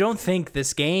nowhere. Like you don't think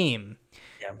this game,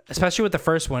 especially with the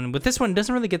first one. With this one, it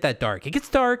doesn't really get that dark. It gets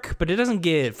dark, but it doesn't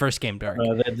get first game dark.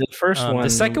 The first one, the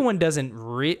second one doesn't.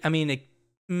 I mean, I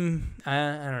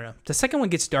don't know. The second one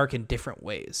gets dark in different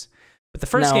ways, but the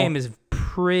first game is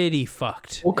pretty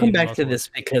fucked. We'll come back to this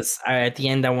because at the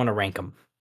end I want to rank them.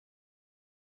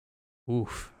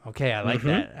 Oof. Okay, I like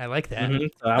that. I like that.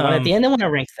 So at the end I want to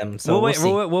rank them. So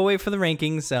we'll wait for the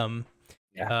rankings.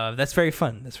 That's very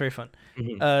fun. That's very fun.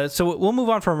 So we'll move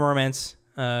on from romance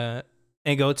and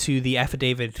go to the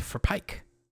affidavit for Pike.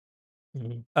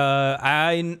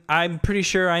 I'm pretty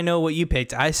sure I know what you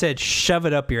picked. I said shove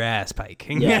it up your ass, Pike.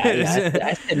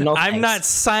 I said no. I'm not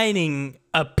signing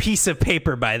a piece of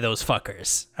paper by those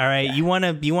fuckers. All right, you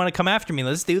wanna come after me?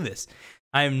 Let's do this.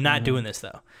 I'm not doing this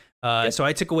though. So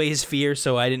I took away his fear,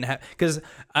 so I didn't have, because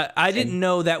I didn't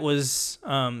know that was,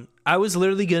 I was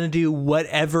literally going to do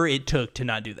whatever it took to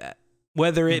not do that.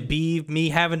 Whether it be me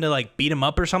having to like beat him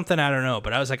up or something, I don't know.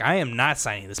 But I was like, I am not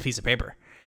signing this piece of paper.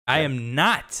 I am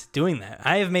not doing that.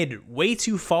 I have made it way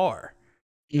too far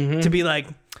to be like,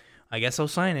 I guess I'll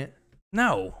sign it.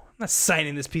 No, I'm not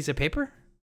signing this piece of paper.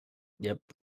 Yep.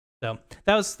 So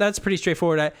that's pretty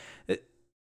straightforward.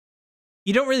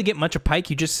 You don't really get much of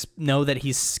Pike. You just know that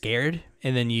he's scared,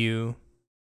 and then you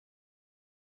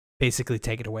basically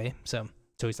take it away. So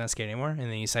he's not scared anymore, and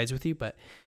then he sides with you. But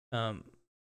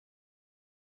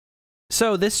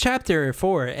so this chapter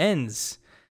 4 ends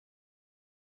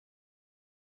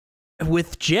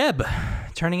with Jeb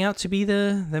turning out to be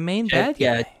the main bad guy.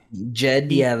 Yeah,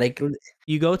 Jed. Like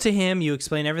you go to him, you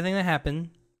explain everything that happened.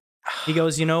 He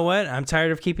goes, you know what? I'm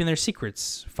tired of keeping their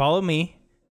secrets. Follow me.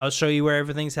 I'll show you where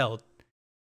everything's held.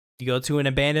 You go to an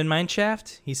abandoned mine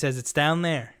shaft. He says it's down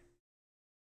there.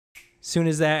 As soon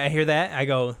as I hear that, I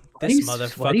go, this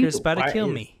motherfucker's about to kill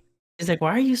me. He's like,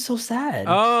 why are you so sad?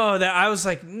 Oh, I was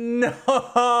like, no.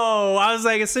 I was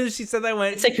like, as soon as she said that, I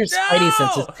went, it's like your spidey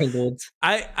senses tingled.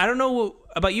 I don't know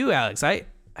about you, Alex. I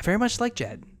very much like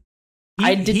Jed.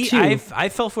 I did too. I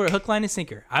fell for a hook, line, and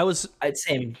sinker.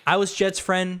 Same. I was Jed's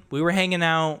friend. We were hanging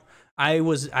out.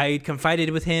 I confided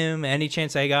with him any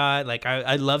chance I got. Like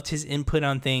I loved his input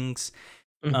on things.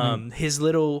 His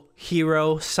little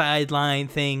hero sideline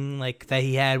thing like that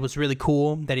he had was really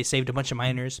cool, that he saved a bunch of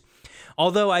miners.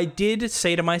 Although I did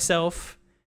say to myself,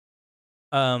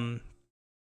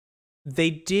 they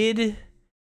did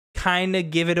kind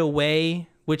of give it away,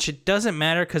 which it doesn't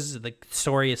matter because the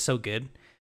story is so good.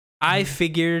 I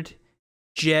figured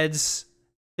Jed's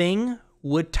thing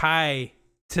would tie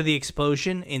to the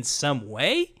explosion in some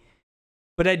way,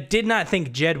 but I did not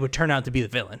think Jed would turn out to be the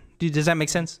villain. Does that make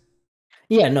sense?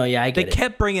 Yeah, no, yeah, I get it. They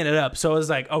kept bringing it up, so I was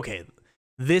like, okay,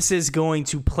 this is going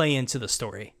to play into the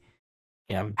story.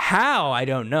 Yeah. How? I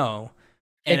don't know.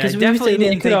 And I definitely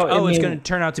didn't think, it's going to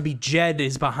turn out to be Jed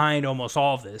is behind almost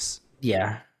all of this.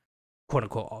 Yeah. quote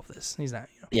unquote all of this. He's not.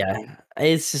 Yeah,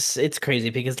 it's crazy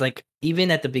because like even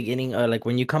at the beginning, like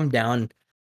when you come down,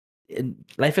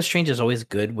 Life is Strange is always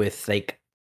good with like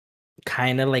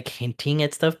kind of like hinting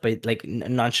at stuff, but like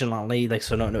nonchalantly, like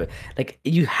so no, like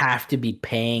you have to be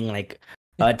paying like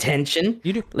attention.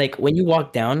 You do. Like when you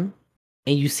walk down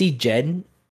and you see Jed,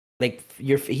 like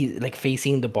he's like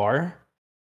facing the bar,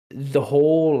 the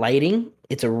whole lighting,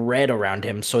 it's a red around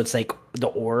him, so it's like the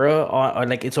aura, or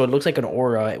like so it looks like an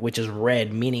aura which is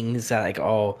red, meaning it's like,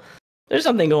 oh, there's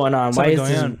something going on. Something why is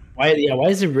going this? on. Why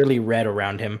is it really red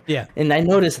around him? Yeah. And I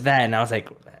noticed that, and I was like,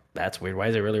 that's weird. Why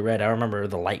is it really red? I don't remember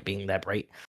the light being that bright.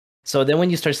 So then when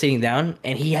you start sitting down,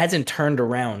 and he hasn't turned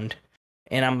around,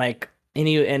 and I'm like,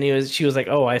 she was like,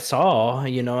 oh, I saw,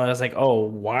 you know. I was like, oh,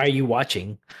 why are you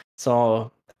watching?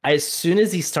 So as soon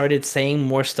as he started saying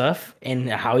more stuff and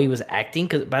how he was acting,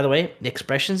 because by the way, the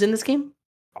expressions in this game,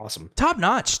 awesome, top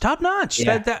notch.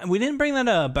 Yeah. That we didn't bring that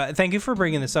up, but thank you for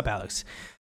bringing this up, Alex.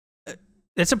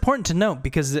 It's important to note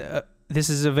because this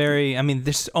is a very, I mean,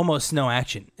 there's almost no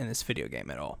action in this video game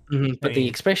at all. But the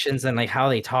expressions and like how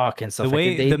they talk and stuff, the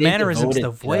way, like the mannerisms,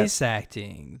 the voice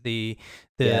acting, the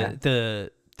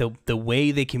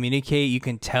way they communicate, you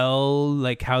can tell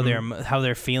like how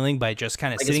they're feeling by just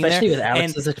kind of like, sitting especially there. with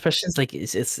Alex's expressions, like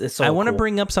it's so. I want to cool.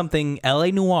 bring up something.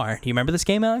 L.A. Noire. Do you remember this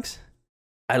game, Alex?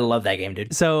 I love that game,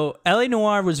 dude. So L.A.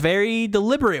 Noire was very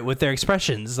deliberate with their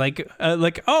expressions, like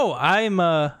oh,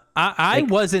 I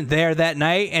wasn't there that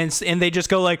night, and they just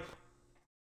go like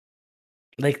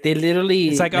they literally.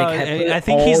 It's like, I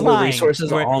think all he's the lying.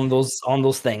 resources on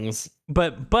those things.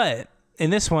 But in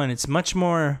this one, it's much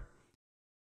more.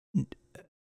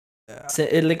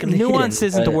 Nuance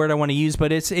isn't the word I want to use,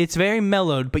 but it's very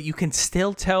mellowed, but you can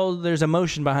still tell there's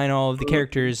emotion behind all of the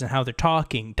characters and how they're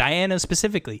talking. Diana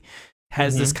specifically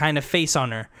has this kind of face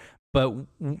on her, but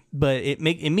it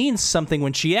means something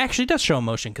when she actually does show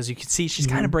emotion, because you can see she's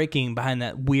kind of breaking behind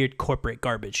that weird corporate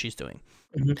garbage she's doing.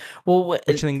 Well,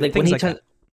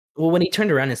 when he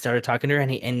turned around and started talking to her,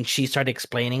 and she started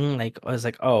explaining, like, I was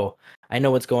like, oh, I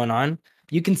know what's going on.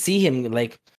 You can see him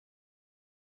like.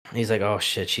 He's like, oh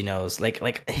shit, she knows.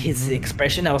 Like his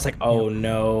expression, I was like, oh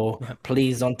no,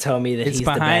 please don't tell me that he's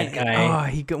behind, the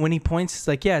bad guy. When he points, it's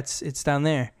like, yeah, it's down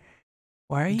there.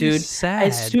 Why are you Dude, sad?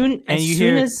 As soon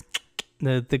as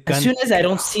the gun. As soon as I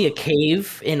don't see a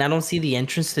cave and I don't see the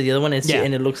entrance to the other one, and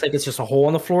it looks like it's just a hole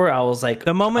in the floor, I was like,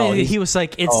 the moment he was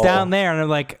like, it's down there, and I'm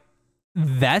like,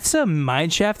 that's a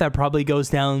mine shaft that probably goes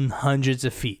down hundreds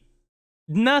of feet.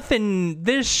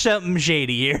 There's something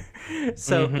shady here.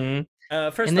 So.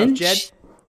 First off, Jed,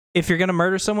 if you're gonna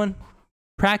murder someone,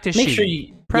 practice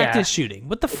shooting. Shooting.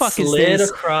 What the fuck is this? Slid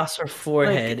across her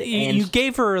forehead, like, and you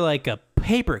gave her like a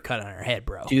paper cut on her head,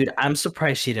 bro. Dude, I'm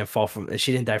surprised she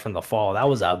didn't die from the fall. That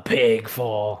was a big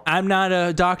fall. I'm not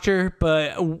a doctor,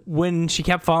 but when she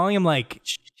kept falling, I'm like,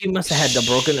 she must have had a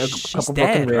couple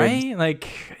dead, broken ribs, right? Like,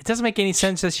 it doesn't make any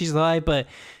sense that she's alive, but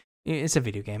it's a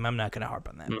video game. I'm not gonna harp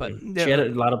on that. But she had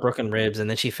a lot of broken ribs, and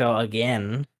then she fell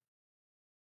again.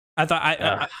 I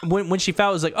thought when she fell,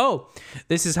 it was like, oh,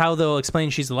 this is how they'll explain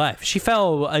she's alive. She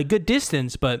fell a good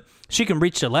distance, but she can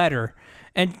reach the ladder,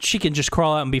 and she can just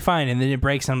crawl out and be fine. And then it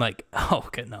breaks, and I'm like, oh,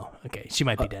 okay, no, okay, she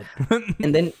might be dead.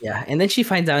 and then she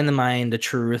finds out in the mine the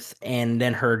truth, and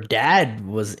then her dad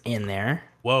was in there.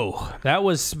 Whoa, that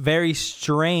was very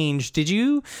strange. Did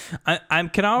you? I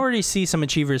can already see some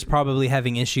achievers probably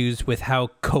having issues with how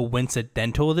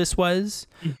coincidental this was.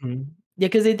 Yeah,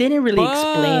 because they didn't really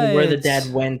explain where the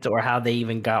dad went or how they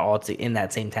even got all in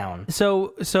that same town.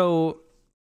 So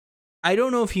I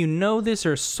don't know if you know this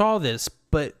or saw this,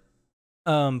 but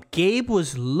Gabe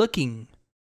was looking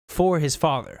for his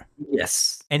father.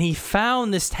 Yes. And he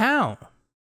found this town.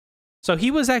 So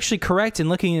he was actually correct in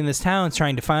looking in this town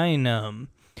trying to find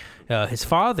his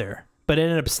father, but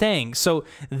ended up staying. So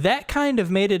that kind of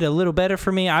made it a little better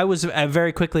for me. I was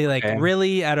very quickly like,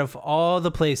 really, out of all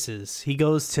the places, he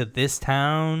goes to this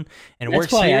town and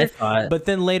works here. But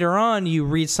then later on, you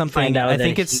read something. I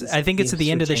think it's at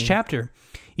the end of this chapter.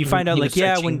 You find out like,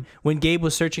 yeah, when Gabe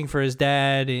was searching for his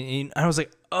dad, and I was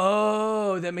like,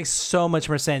 oh, that makes so much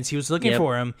more sense. He was looking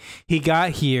for him. He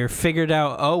got here, figured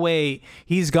out, oh wait,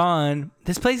 he's gone.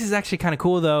 This place is actually kind of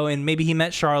cool though, and maybe he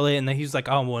met Charlotte, and then he was like,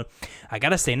 oh well, I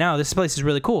gotta stay now. This place is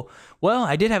really cool. Well,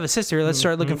 I did have a sister. Let's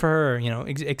start looking for her. You know,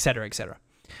 et cetera, et cetera.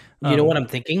 You know what I'm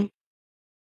thinking?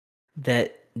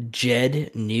 That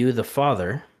Jed knew the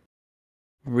father,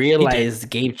 realized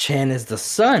Gabe Chen is the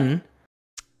son.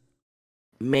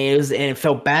 And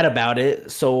felt bad about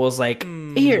it, so was like,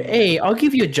 here, hey, I'll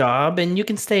give you a job and you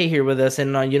can stay here with us,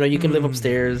 and you can live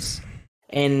upstairs,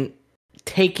 and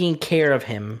taking care of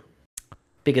him.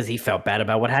 because he felt bad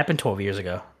about what happened 12 years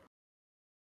ago.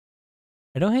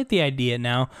 I don't hate the idea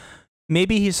now.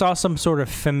 Maybe he saw some sort of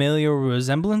familiar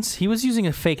resemblance. He was using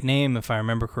a fake name, if I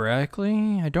remember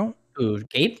correctly. I don't. Who,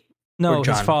 Gabe? No,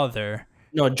 his father.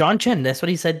 No, John Chen. That's what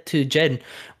he said to Jed.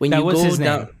 When that you was go his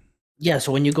down, name. Yeah,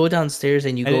 so when you go downstairs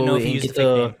and you go and get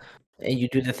the and you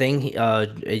do the thing,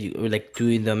 you, like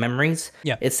doing the memories.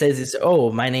 Yeah, it says it's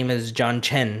my name is John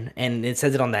Chen, and it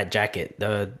says it on that jacket,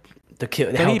 the so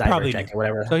hell he diver probably jacket, knew.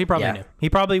 whatever. So he probably knew. He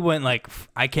probably went like,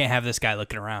 I can't have this guy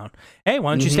looking around. Hey,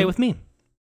 why don't you stay with me?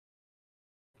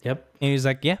 Yep. And he was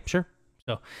like, yeah, sure.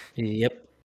 So. Yep.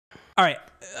 All right.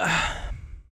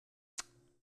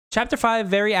 Chapter 5,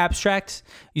 very abstract.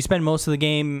 You spend most of the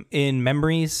game in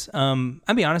memories. I'll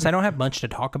be honest, I don't have much to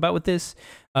talk about with this.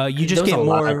 You just get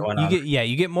more.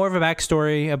 You get more of a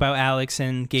backstory about Alex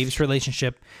and Gabe's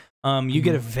relationship. You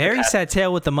get a very sad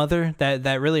tale with the mother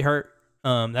that really hurt.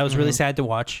 That was really sad to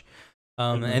watch.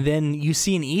 And then you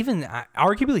see an even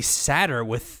arguably sadder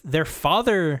with their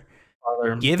father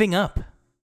giving up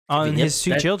on his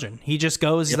two children. He just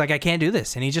goes, he's like, I can't do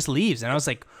this, and he just leaves. And I was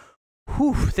like,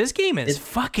 whew, this game is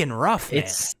fucking rough, man.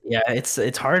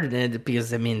 It's hard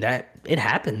because I mean that it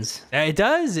happens. It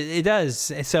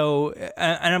does. So,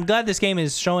 and I'm glad this game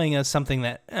is showing us something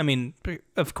that, I mean,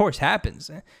 of course happens.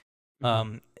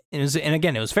 And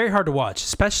again, it was very hard to watch,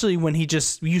 especially when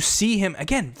you see him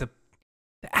again. The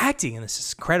acting in this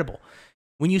is incredible.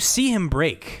 When you see him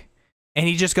break, and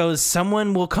he just goes,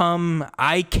 "Someone will come.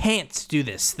 I can't do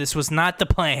this. This was not the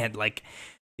plan." Like.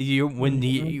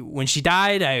 When she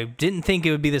died, I didn't think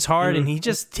it would be this hard, and he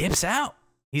just dips out.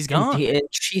 He's gone. And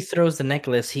she throws the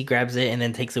necklace. He grabs it and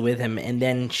then takes it with him, and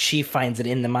then she finds it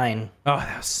in the mine. Oh,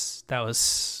 that's the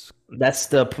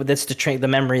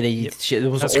memory that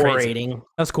it was orating. Crazy.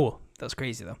 That's cool. That was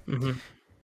crazy though.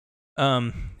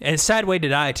 And a sad way to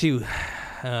die too,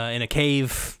 in a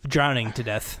cave, drowning to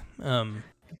death.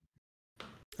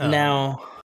 Now,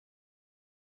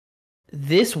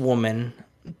 this woman.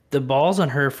 The balls on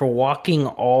her for walking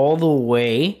all the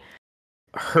way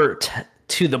hurt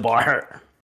to the bar.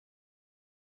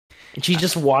 And she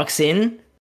just walks in.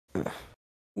 Dude,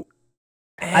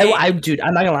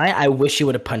 I'm not gonna lie. I wish she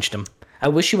would have punched him. I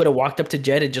wish she would have walked up to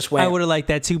Jed and just went. I would have liked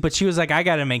that too, but she was like, I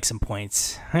gotta make some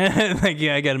points.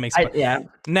 I gotta make some points. Yeah.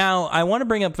 Now, I want to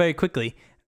bring up very quickly,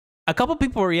 a couple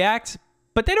people react,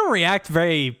 but they don't react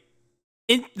very...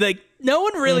 no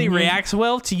one really reacts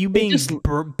well to you being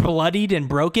bloodied and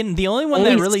broken. The only one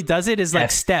that really does it is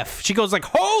like Steph. She goes like,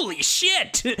 "Holy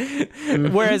shit!"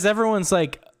 Whereas everyone's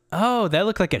like, "Oh, that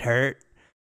looked like it hurt."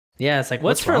 Yeah, it's like,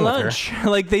 what's for lunch?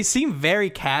 Like they seem very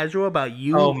casual about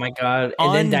you. Oh my god!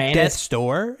 And then death's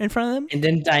door in front of them. And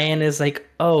then Diane is like,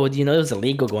 "Oh, it was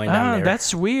illegal going down there."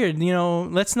 That's weird.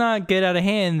 Let's not get out of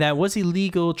hand. That was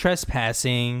illegal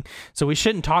trespassing, so we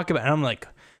shouldn't talk about it. And I'm like.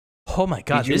 Oh my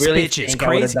god, this bitch is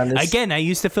crazy. Again, I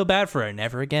used to feel bad for her.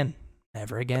 Never again.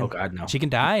 Never again. Oh god, no. She can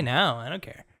die now. I don't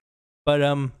care. But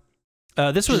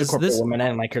this She's a corporate woman. I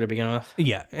didn't like her to begin with.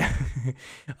 Yeah.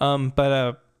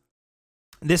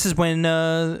 This is when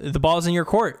the ball's in your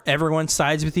court. Everyone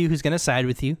sides with you who's going to side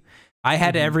with you. I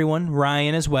had everyone,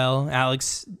 Ryan as well.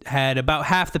 Alex had about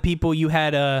half the people. You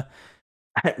had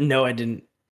No, I didn't.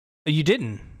 You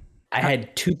didn't. I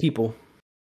had two people.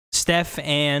 Steph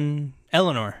and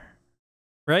Eleanor.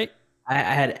 Right? I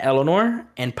had Eleanor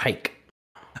and Pike.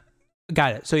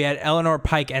 Got it. So you had Eleanor,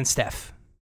 Pike, and Steph.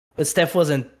 But Steph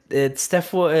wasn't.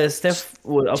 Steph,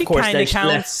 of she course, kind of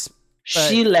counts.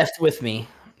 She left with me.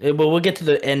 But we'll get to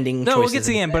the ending. No, we'll get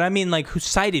to the end. But I mean, like, who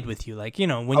sided with you? Like, when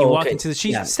you walk into the...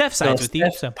 Steph sides with you.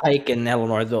 So. Pike and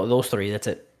Eleanor, those three. That's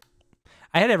it.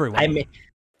 I had everyone.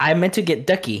 I meant to get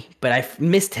Ducky, but I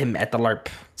missed him at the LARP.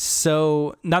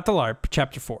 So, not the LARP,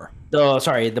 Chapter 4.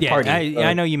 The party.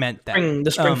 I know you meant that. The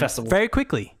spring festival. Very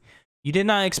quickly. You did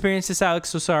not experience this, Alex,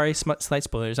 so sorry. Slight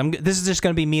spoilers. This is just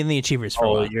going to be me and the Achievers for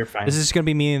a while. You're fine. This is going to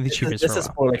be me and the Achievers for a while. This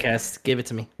is Spoilercast. Give it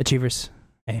to me. Achievers.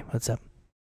 Hey, what's up?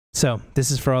 So, this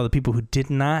is for all the people who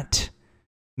did not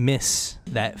miss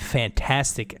that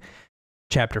fantastic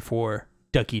Chapter 4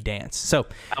 Ducky dance. So,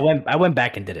 I went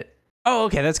back and did it. Oh,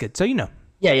 okay. That's good. So, you know.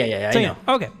 Yeah. So, I know.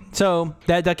 Okay. So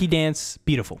that Ducky dance,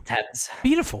 beautiful.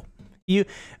 Beautiful.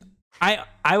 I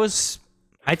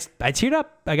teared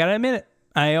up. I gotta admit it.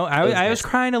 I was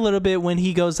crying a little bit when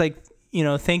he goes like,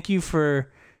 thank you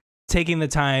for taking the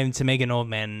time to make an old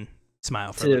man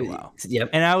smile for a little while. Yep.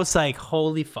 And I was like,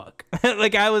 holy fuck.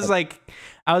 like I was like,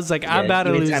 I'm about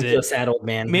to lose it. To a sad old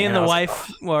man. Me and the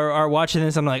wife are watching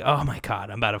this. I'm like, oh my God,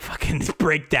 I'm about to fucking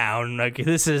break down. Like,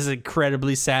 this is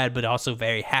incredibly sad, but also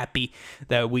very happy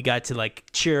that we got to like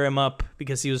cheer him up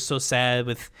because he was so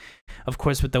sad of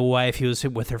course, with the wife. He was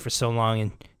with her for so long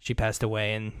and she passed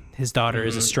away, and his daughter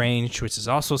is estranged, which is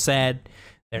also sad.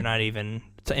 They're not even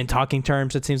in talking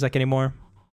terms, it seems like, anymore.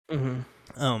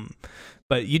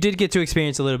 But you did get to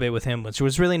experience a little bit with him, which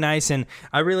was really nice, and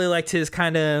I really liked his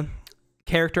kind of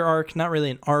character arc. Not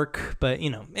really an arc, but you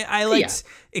know, I liked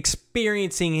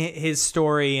experiencing his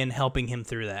story and helping him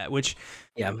through that, which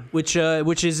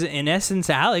is in essence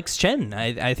Alex Chen,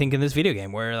 I think, in this video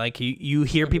game, where like you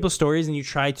hear people's stories and you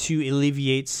try to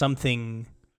alleviate something.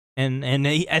 And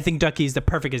I think Ducky is the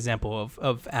perfect example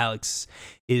of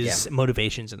Alex's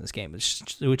motivations in this game,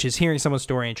 which is hearing someone's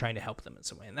story and trying to help them in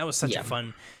some way. And that was such a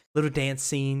fun little dance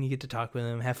scene. You get to talk with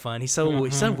him, have fun. He's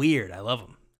so weird. I love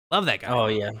him. Love that guy. Oh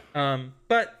yeah.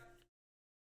 But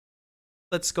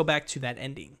let's go back to that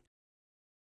ending.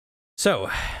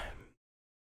 So,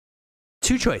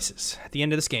 two choices at the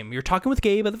end of this game. You're talking with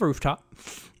Gabe at the rooftop,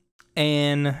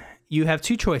 and you have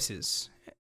two choices.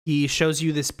 He shows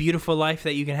you this beautiful life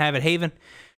that you can have at Haven,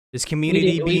 this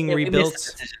community being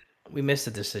rebuilt. We missed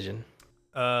the decision.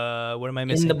 What am I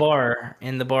missing?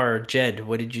 In the bar, Jed,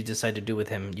 what did you decide to do with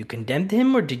him? You condemned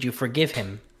him, or did you forgive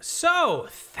him? So,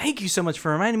 thank you so much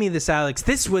for reminding me of this, Alex.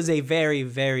 This was a very,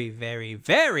 very, very,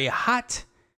 very hot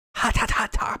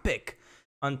topic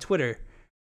on Twitter.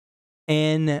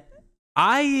 And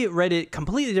I read it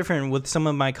completely different with some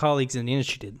of my colleagues in the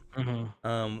industry did.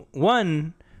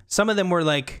 One, some of them were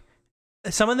like,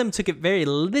 some of them took it very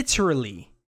literally.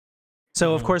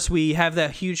 So, of course, we have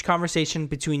that huge conversation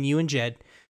between you and Jed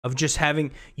of just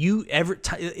having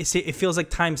it feels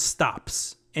like time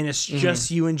stops and it's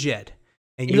just you and Jed.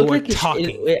 And you were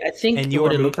talking. I think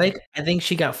what it looked like, I think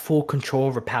she got full control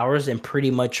of her powers and pretty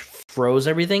much froze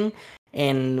everything.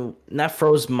 And not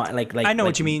froze my like I know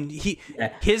like, what you mean.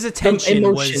 His attention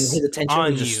was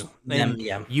on you. Them,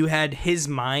 you had his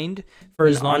mind for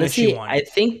as long as she wanted. I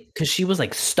think because she was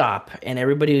like stop, and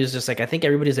everybody was just like, I think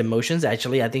everybody's emotions.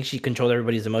 Actually, I think she controlled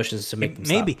everybody's emotions to make them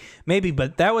stop. Maybe,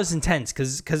 but that was intense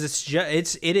because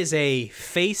it is a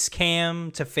face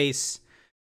cam to face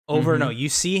over. No, you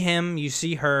see him, you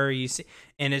see her,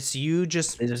 and it's you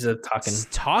just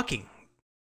talking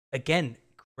again.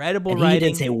 Incredible writing. He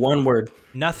didn't say one word.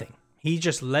 Nothing. He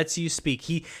just lets you speak.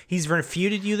 He's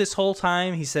refuted you this whole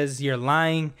time. He says, you're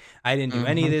lying. I didn't do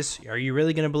any of this. Are you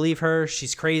really going to believe her?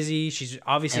 She's crazy. She's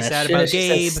obviously sad about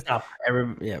Gabe. Says, stop.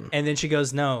 And then she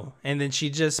goes, no. And then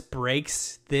she just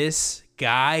breaks this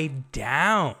guy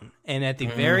down. And at the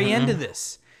very end of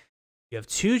this, you have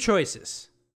two choices.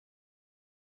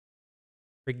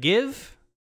 Forgive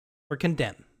or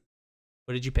condemn.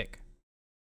 What did you pick?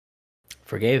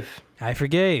 Forgave. I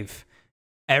forgave.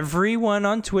 Everyone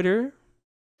on Twitter,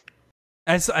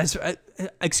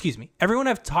 excuse me, everyone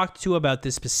I've talked to about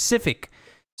this specific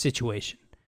situation,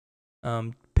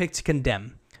 picked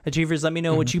condemn. Achievers, let me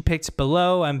know what you picked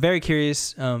below. I'm very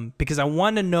curious because I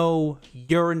want to know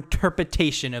your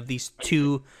interpretation of these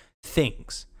two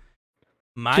things.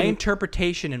 My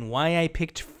interpretation and why I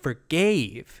picked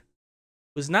forgave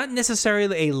was not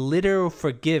necessarily a literal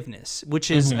forgiveness, which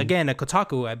is, again, a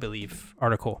Kotaku, I believe,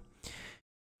 article.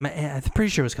 I'm pretty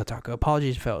sure it was Kotaku.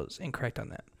 Apologies if I was incorrect on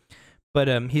that. But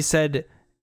he said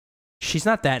she's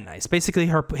not that nice. Basically,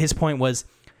 his point was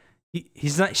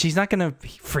she's not going to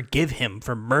forgive him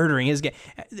for murdering his guy.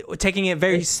 Taking it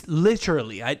very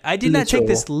literally. I did not take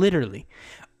this literally.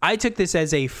 I took this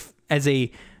as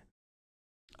a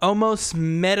almost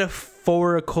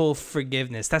metaphorical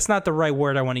forgiveness. That's not the right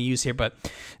word I want to use here, but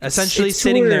essentially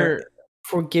sitting there.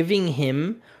 Forgiving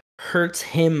him hurts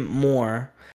him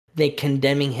more than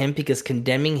condemning him, because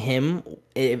condemning him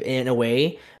in a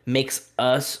way makes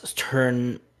us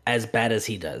turn as bad as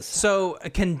he does. So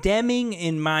condemning,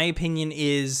 in my opinion,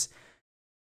 is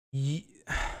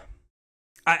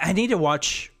I need to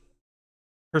watch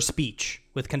her speech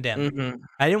with condemn.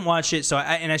 I didn't watch it, so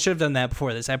I should have done that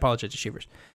before this. I apologize to Shivers.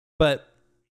 But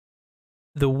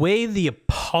the way the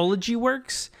apology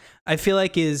works, I feel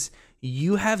like, is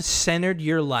you have centered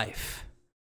your life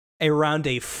around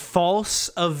a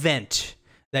false event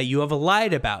that you have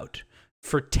lied about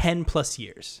for 10 plus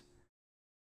years.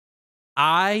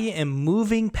 I am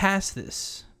moving past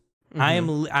this. I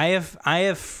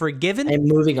have forgiven. I'm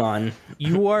moving on.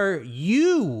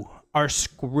 You are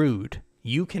screwed.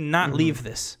 You cannot leave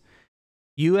this.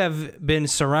 You have been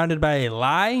surrounded by a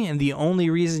lie, and the only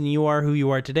reason you are who you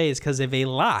are today is because of a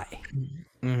lie.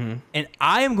 And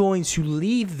I am going to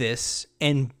leave this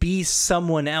and be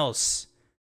someone else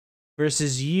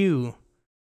versus you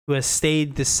who has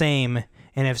stayed the same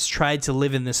and has tried to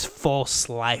live in this false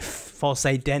life, false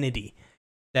identity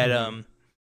that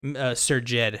Sir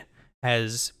Jed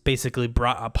has basically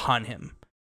brought upon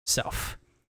himself.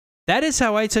 That is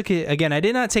how I took it. Again, I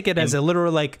did not take it as a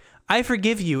literal, like, I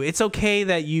forgive you. It's okay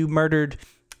that you murdered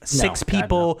 6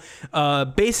 people,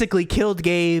 basically killed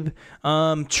Gabe,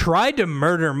 tried to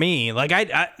murder me. Like,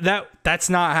 that's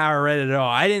not how I read it at all.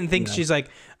 I didn't think she's like,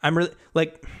 I'm really,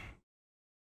 like,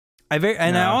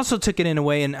 I also took it in a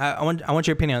way, and I want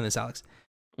your opinion on this, Alex.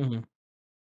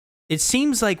 It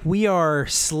seems like we are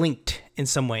slinked in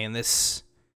some way in this.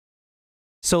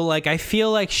 So, like, I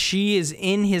feel like she is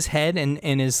in his head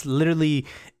and is literally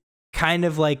kind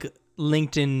of like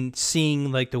linked in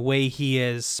seeing like the way he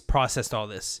has processed all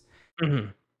this.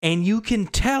 And you can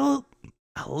tell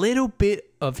a little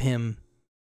bit of him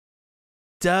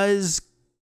does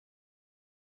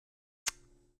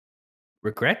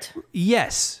regret.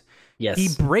 Yes. He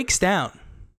breaks down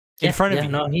in front of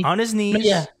you on his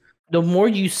knees. The more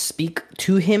you speak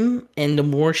to him and the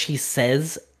more she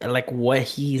says like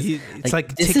what it's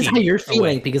like this is how you're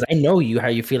feeling because I know how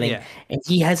you're feeling, and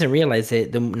he hasn't realized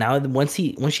it. Now once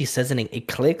she says it, it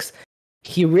clicks.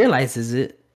 He realizes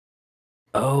it.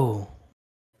 Oh,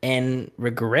 and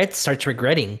starts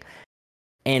regretting,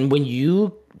 and when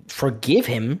you forgive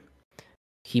him,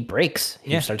 he breaks.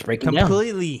 He starts breaking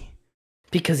completely down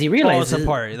because he realizes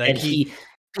apart. Like he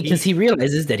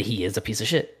realizes that he is a piece of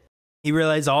shit. He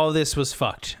realized all of this was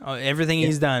fucked. Everything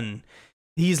he's done.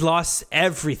 He's lost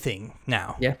everything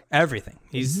now. Yeah. Everything.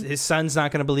 His son's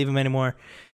not going to believe him anymore.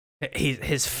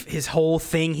 His whole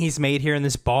thing he's made here in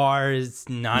this bar is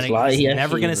not, he's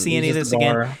never going to see any of this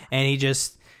again. And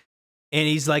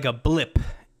he's like a blip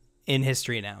in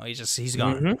history now. He's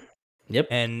gone. Yep.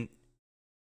 And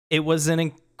it was an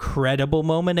incredible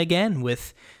moment again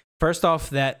with, first off,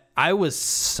 that I was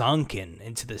sunken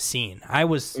into the scene. I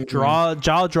was jaw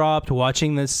dropped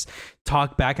watching this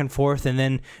talk back and forth, and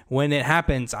then when it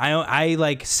happens, I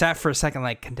like sat for a second,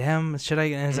 like, condemn? Should I?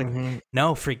 And it's like,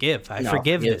 no, forgive. I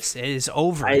forgive this. It is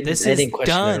over. This is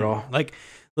done. Like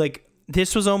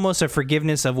this was almost a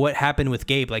forgiveness of what happened with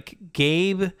Gabe. Like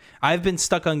Gabe, I've been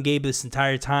stuck on Gabe this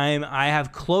entire time. I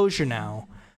have closure now.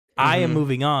 I am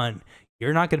moving on.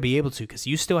 You're not going to be able to because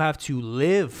you still have to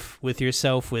live with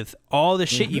yourself with all the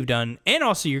shit you've done. And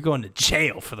also you're going to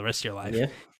jail for the rest of your life. Yeah.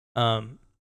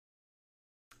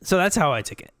 So that's how I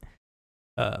took it,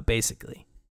 basically.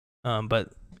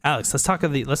 But Alex, let's talk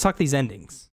these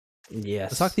endings. Yes.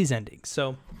 Let's talk these endings.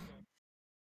 So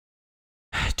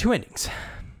 2 endings.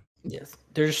 Yes.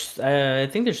 I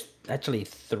think there's actually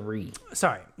 3.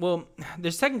 Sorry. Well,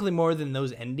 there's technically more than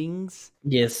those endings.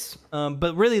 Yes.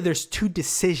 But really, there's 2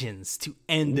 decisions to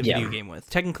end the video game with.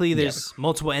 Technically, there's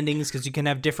multiple endings because you can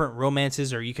have different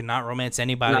romances, or you can not romance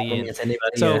anybody.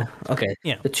 So, okay.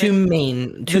 You know, the two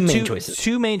main choices.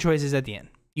 2 main choices at the end.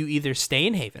 You either stay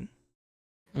in Haven,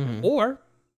 or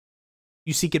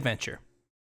you seek adventure.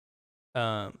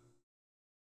 Alex,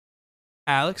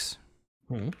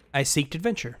 I seeked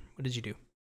adventure. What did you do?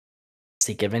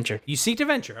 Seek adventure. You seeked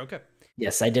adventure. Okay.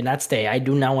 Yes, I did not stay. I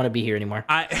do not want to be here anymore.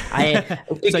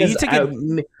 So you took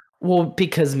it.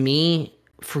 Because me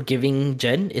forgiving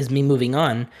Jed is me moving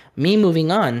on. Me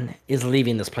moving on is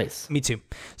leaving this place. Me too.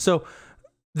 So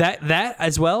that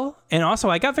as well, and also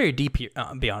I got very deep here.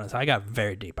 I'll be honest, I got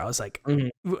very deep. I was like,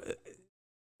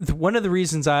 one of the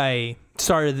reasons I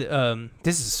started.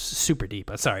 This is super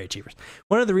deep. Sorry, Achievers.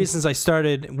 One of the reasons we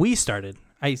started this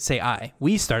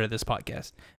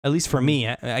podcast, at least for me,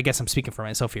 I guess I'm speaking for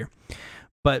myself here,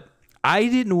 but I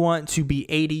didn't want to be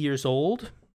 80 years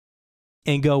old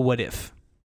and go, what if?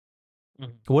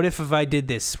 What if I did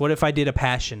this? What if I did a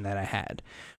passion that I had?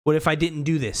 What if I didn't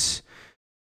do this?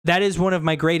 That is one of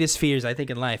my greatest fears, I think,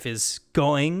 in life, is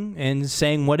going and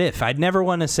saying, what if? I'd never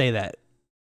want to say that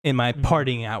in my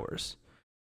partying hours.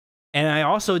 And I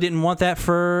also didn't want that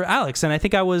for Alex. And I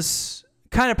think I was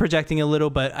kind of projecting a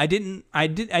little, but I didn't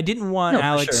want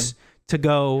Alex to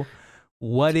go,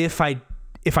 what if I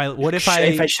tried? What if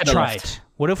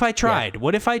I tried?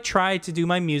 What if I tried to do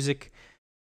my music?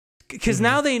 Because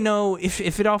now they know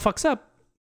if it all fucks up,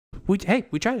 we tried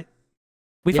it.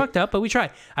 We fucked up, but we tried.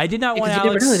 I did not want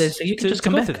Alex to just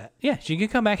come back. To that. Yeah, she can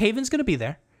come back. Haven's going to be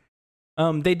there.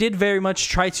 They did very much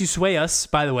try to sway us,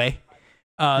 by the way.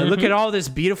 Look at all this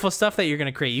beautiful stuff that you're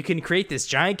going to create. You can create this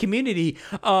giant community,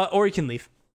 or you can leave.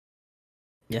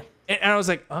 Yeah. And I was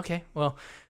like, okay, well,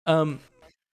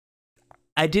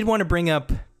 I did want to bring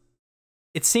up,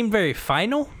 it seemed very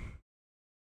final.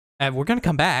 We're going to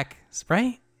come back,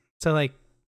 right? So, like,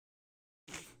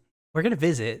 we're gonna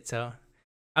visit. So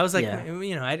I was like, Yeah.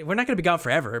 you know, we're not gonna be gone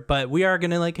forever, but we are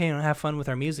gonna like, you know, have fun with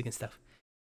our music and stuff.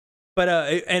 But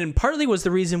and partly was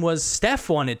the reason was Steph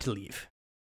wanted to leave.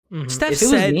 Steph If it was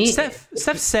said, me,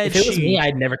 Steph said if it was me,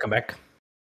 I'd never come back.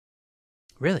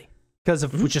 Really, because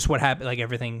of just what happened, like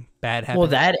everything bad happened. Well,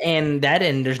 that and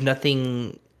there's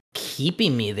nothing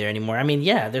keeping me there anymore. I mean,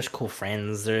 yeah, there's cool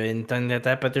friends there and things like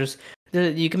that, but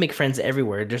you can make friends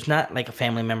everywhere. There's not like a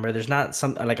family member. There's not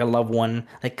some like a loved one.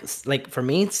 Like for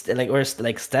me, it's like or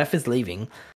like Steph is leaving.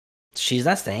 She's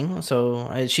not staying,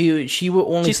 so she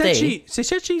will only stay. She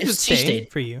said she would stay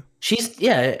for you.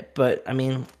 But I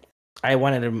mean, I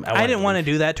didn't want to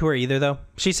do that to her either, though.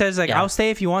 She says like, "I'll stay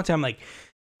if you want to." I'm like,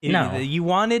 "No, you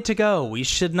wanted to go. We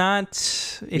should not.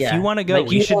 If you want to go, like,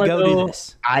 we should go do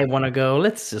this. I want to go.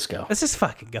 Let's just go. Let's just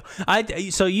fucking go."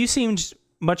 So you seemed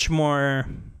much more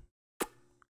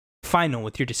final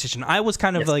with your decision. I was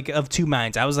kind of like of two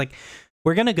minds. I was like,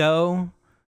 "We're gonna go."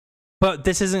 But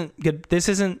this isn't good. This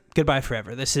isn't goodbye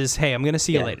forever. This is, hey, I'm gonna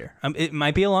see you later. It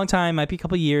might be a long time, might be a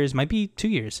couple of years, might be 2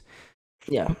 years.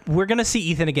 Yeah, we're gonna see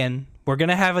Ethan again. We're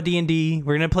gonna have a D&D.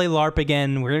 We're gonna play LARP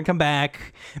again. We're gonna come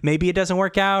back. Maybe it doesn't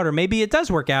work out, or maybe it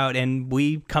does work out, and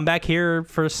we come back here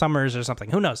for summers or something.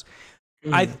 Who knows?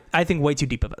 I think way too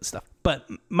deep about stuff. But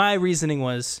my reasoning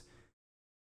was,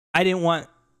 I didn't want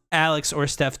Alex or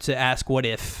Steph to ask what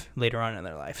if later on in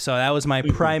their life. So that was my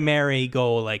primary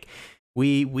goal. Like.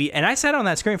 And I sat on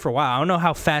that screen for a while. I don't know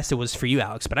how fast it was for you,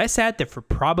 Alex, but I sat there for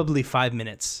probably 5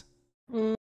 minutes.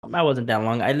 I wasn't that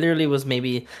long. I literally was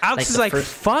maybe. Alex is like,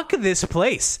 fuck this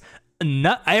place.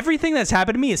 Everything that's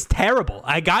happened to me is terrible.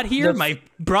 I got here, my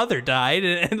brother died,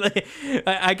 and like,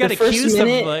 I got accused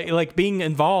of like being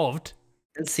involved.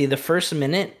 See, the first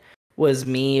minute was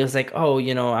me. It was like, oh,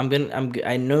 you know,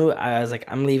 I know. I was like,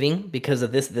 I'm leaving because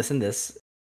of this, and this.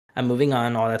 I'm moving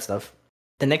on, all that stuff.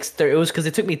 The next it was because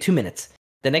it took me 2 minutes.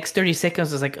 The next 30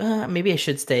 seconds was like, maybe I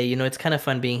should stay. You know, it's kind of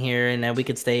fun being here, and we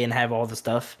could stay and have all the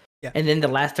stuff. Yeah. And then the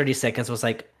last 30 seconds was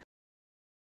like,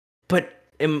 but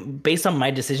based on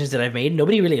my decisions that I've made,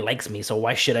 nobody really likes me, so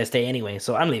why should I stay anyway?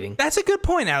 So I'm leaving. That's a good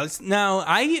point, Alex. Now,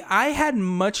 I had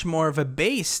much more of a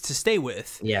base to stay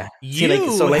with. Yeah.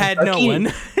 You had Ducky, no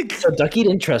one. So Ducky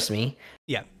didn't trust me.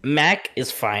 Yeah. Mac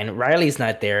is fine. Riley's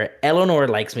not there. Eleanor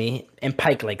likes me, and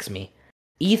Pike likes me.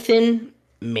 Ethan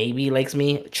maybe likes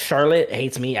me. Charlotte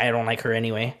hates me. I don't like her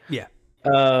anyway. Yeah.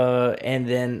 And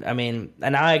then I mean,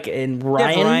 and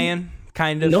Ryan. Yeah, Ryan,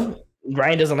 kind of. No,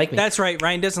 Ryan doesn't like me. That's right.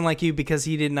 Ryan doesn't like you because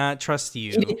he did not trust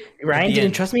you. Ryan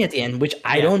didn't trust me at the end, which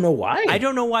I don't know why. I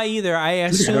don't know why either. I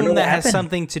assume that has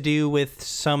something to do with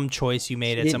some choice you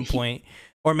made at some point.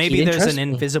 Or maybe there's an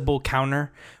invisible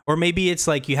counter. Or maybe it's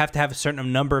like you have to have a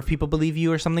certain number of people believe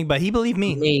you or something. But he believed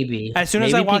me. Maybe. As soon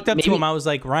as I walked up to him, I was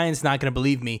like, Ryan's not going to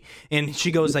believe me. And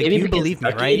she goes like, you believe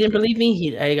me, right? He didn't believe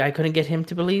me. I couldn't get him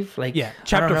to believe. Like, yeah.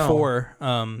 Chapter 4.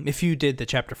 If you did the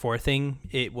chapter 4 thing,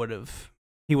 he would have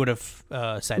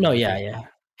said no, yeah.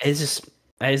 It's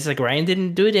like Ryan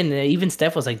didn't do it. And even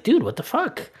Steph was like, dude, what the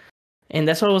fuck? And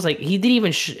that's what I was like. He didn't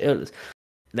even...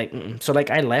 So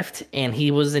I left and he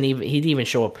didn't even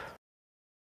show up.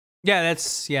 Yeah,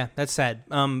 that's sad.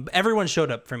 Everyone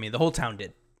showed up for me. The whole town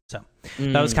did. So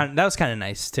that was kind of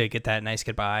nice to get that nice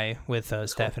goodbye with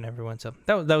Steph and everyone. So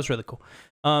that was really cool.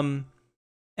 And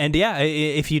yeah,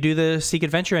 if you do the Seek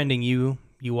Adventure ending, you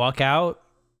walk out,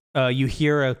 you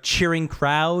hear a cheering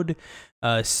crowd.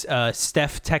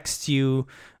 Steph texts you,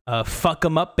 "Fuck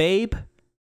 'em up, babe,"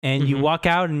 and you walk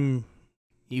out and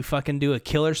you fucking do a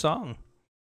killer song.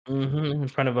 In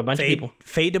front of a bunch of people.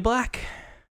 Fade to black.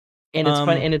 And it's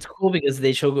fun, and it's cool because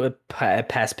they show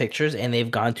past pictures, and they've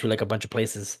gone to like a bunch of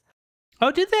places.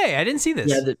 Oh, did they? I didn't see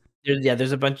this. Yeah,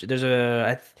 there's a bunch. There's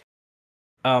a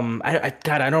God,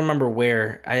 I don't remember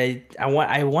where. I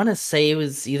want to say it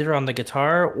was either on the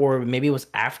guitar or maybe it was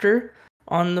after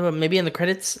maybe in the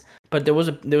credits. But there was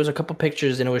a couple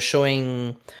pictures, and it was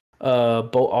showing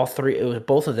all three. It was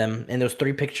both of them, and there was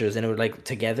 3 pictures, and it was like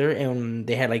together, and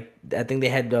they had I think they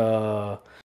had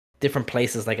different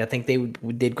places. Like I think they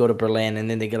did go to Berlin, and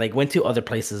then they went to other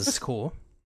places. That's cool.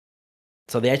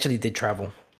 So they actually did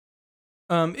travel.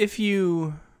 Are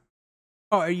you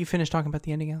finished talking about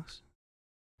the ending, Alex?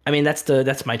 I mean,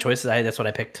 that's my choice. That's what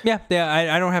I picked. Yeah.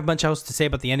 I don't have much else to say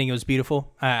about the ending. It was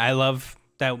beautiful. I love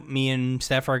that me and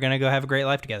Steph are gonna go have a great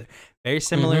life together. Very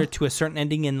similar to a certain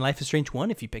ending in Life is Strange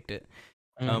 1 if you picked it.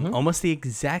 Almost the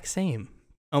exact same.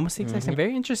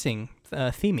 Very interesting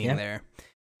theming there.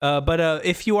 But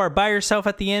if you are by yourself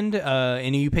at the end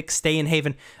and you pick Stay in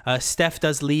Haven, Steph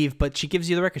does leave, but she gives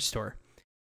you the record store.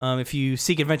 If you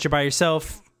seek adventure by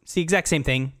yourself, it's the exact same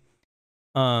thing.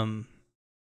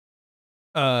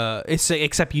 It's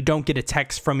except you don't get a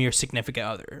text from your significant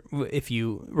other. If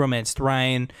you romanced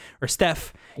Ryan or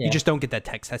Steph, you just don't get that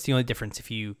text. That's the only difference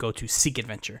if you go to Seek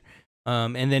Adventure.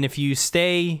 And then if you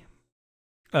stay,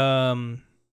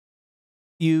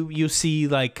 you see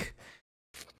like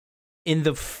in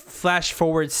the flash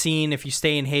forward scene, if you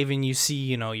stay in Haven, you see,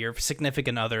 you know, your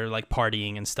significant other like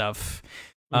partying and stuff.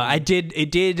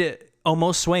 It did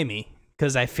almost sway me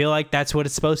because I feel like that's what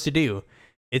it's supposed to do.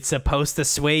 It's supposed to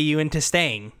sway you into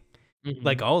staying.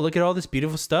 Like, oh, look at all this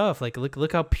beautiful stuff. Like,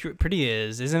 look how pretty it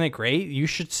is. Isn't it great? You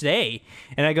should stay.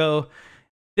 And I go,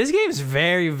 this game's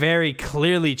very, very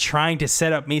clearly trying to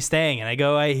set up me staying. And I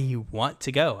go, you want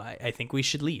to go. I think we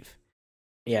should leave.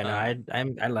 Yeah, no,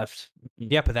 I left.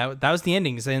 Yeah, but that was the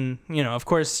endings. And, you know, of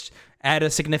course, add a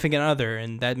significant other,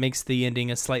 and that makes the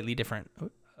ending a slightly different.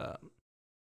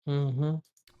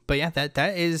 But yeah,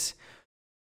 that is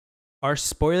our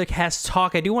Spoilercast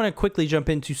talk. I do want to quickly jump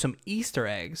into some Easter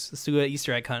eggs. Let's do an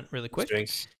Easter egg hunt really quick. I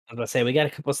was about to say, we got a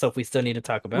couple of stuff we still need to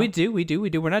talk about. We do.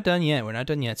 We're not done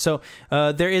yet. So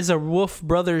there is a Wolf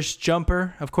Brothers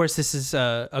jumper. Of course, this is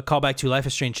a callback to Life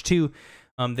is Strange 2.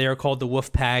 They are called the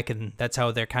Wolf Pack, and that's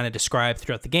how they're kind of described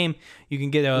throughout the game. You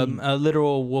can get a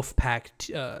literal Wolf Pack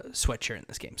sweatshirt in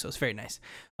this game, so it's very nice.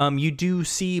 You do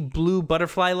see blue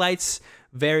butterfly lights,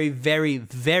 very, very,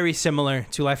 very similar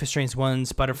to Life is Strange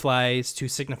 1's butterflies to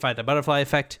signify the butterfly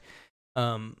effect.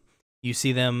 You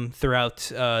see them throughout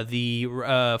the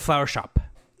flower shop.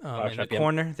 In the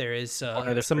corner, there is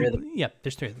there's 3 of them. Yeah,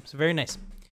 there's 3 of them. So very nice.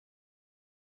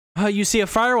 You see a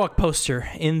Firewalk poster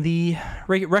in the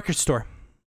record store.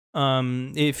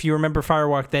 If you remember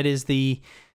Firewalk, that is the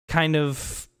kind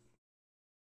of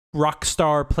rock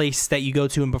star place that you go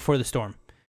to in Before the Storm.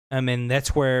 And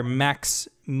that's where Max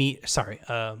Chloe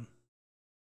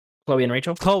and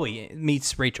Rachel? Chloe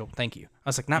meets Rachel. Thank you. I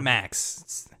was like, not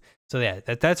Max. So yeah,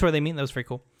 that's where they meet. That was very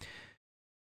cool.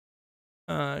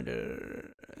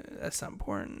 That's not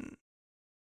important.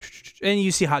 And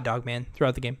you see Hot Dog Man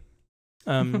throughout the game.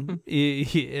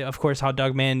 Of course, Hot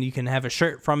Dog Man, you can have a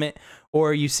shirt from it,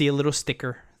 or you see a little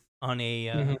sticker on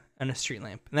a street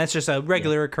lamp, and that's just a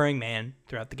regular occurring man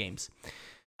throughout the games.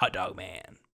 Hot Dog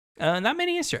Man. Not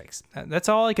many Easter eggs. That's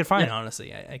all I could find.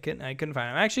 Honestly, I couldn't find.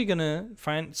 I'm actually gonna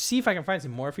see if I can find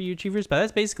some more for you achievers, but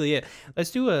that's basically it.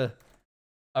 Let's do a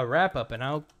wrap up, and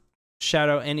I'll shout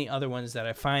out any other ones that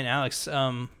I find. Alex,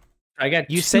 I got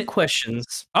two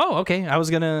questions. Oh, okay. I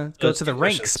was gonna go to the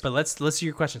ranks, but let's do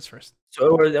your questions first. So,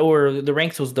 or the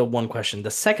ranks was the one question. The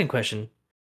second question,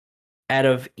 out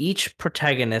of each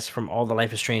protagonist from all the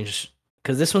Life is Strange,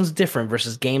 because this one's different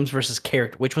versus games versus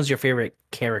character. Which one's your favorite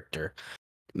character?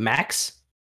 Max,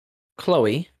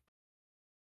 Chloe.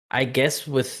 I guess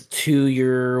with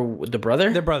the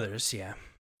brother. The brothers, yeah.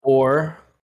 Or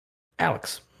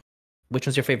Alex. Which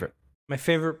one's your favorite? My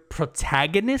favorite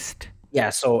protagonist. Yeah,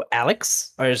 so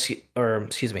Alex, or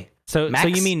excuse me. So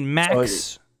you mean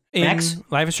Max in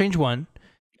Life is Strange 1.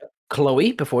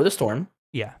 Chloe, Before the Storm.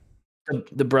 Yeah.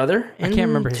 The brother in I can't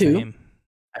remember 2. his name.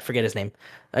 I forget his name.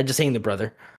 I'm just saying the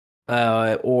brother.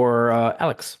 Or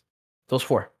Alex. Those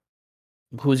 4.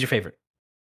 Who's your favorite?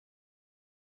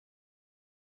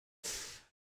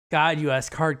 God, you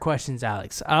ask hard questions,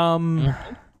 Alex. I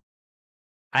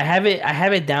have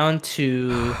it down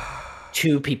to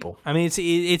 2 people. I mean, it's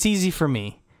easy for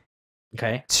me.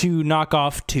 Okay. To knock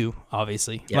off 2,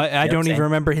 obviously. Yep, I don't even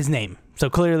remember his name. So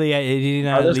clearly, it did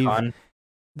not leave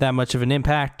that much of an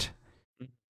impact.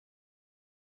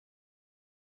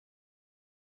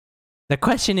 The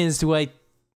question is, do I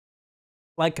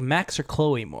like Max or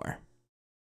Chloe more?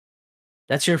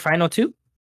 That's your final 2?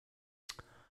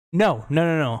 No.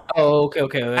 Oh,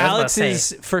 okay. Alex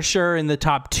is for sure in the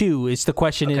top 2. It's the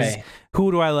question is,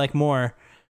 who do I like more,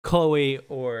 Chloe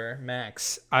or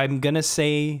Max? I'm gonna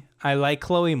say I like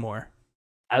Chloe more.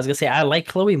 I was gonna say I like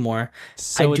Chloe more.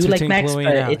 So I do like Max,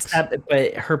 but it's not.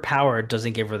 But her power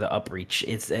doesn't give her the upreach.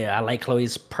 It's I like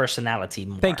Chloe's personality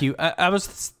more. Thank you. I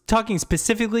was talking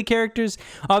specifically characters.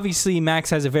 Obviously, Max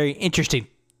has a very interesting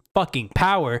fucking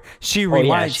power. She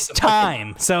rewinds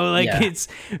time, so it's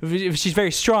she's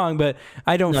very strong. But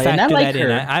I don't factor that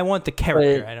in. I want the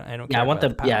character. I don't. Yeah, I want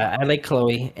the power. Yeah, I like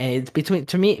Chloe, and it's between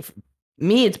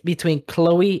me. It's between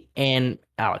Chloe and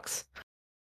Alex.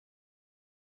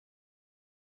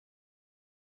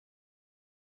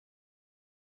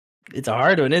 It's a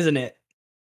hard one, isn't it?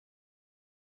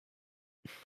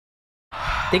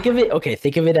 Think of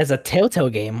it as a Telltale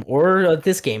game or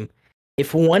this game.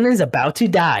 If one is about to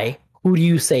die, who do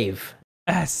you save?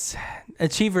 Yes.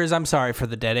 Achievers, I'm sorry for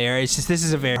the dead air. It's just this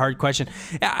is a very hard question.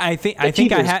 I think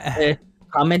I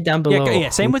Comment down Yeah, below. yeah.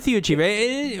 Same with you, Achiever.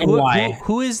 And why?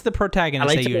 Who is the I protagonist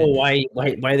like that to you? know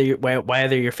why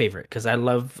they're your favorite, because I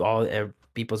love all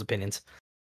people's opinions.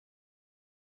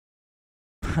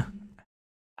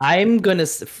 I'm gonna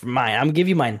mine. I'm gonna give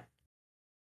you mine.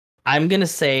 I'm gonna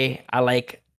say I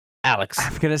like Alex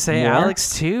I'm gonna say more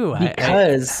Alex too.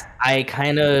 because I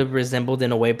kind of resembled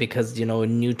in a way, because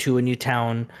new to a new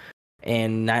town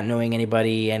and not knowing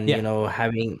anybody, and Yeah.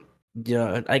 having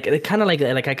like it kind of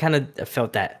like I kind of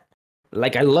felt that.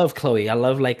 Like I love Chloe. I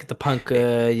love like the punk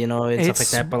and stuff like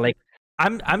that. But like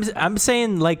I'm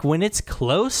saying, like, when it's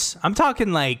close, I'm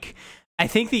talking like, I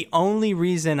think the only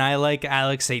reason I like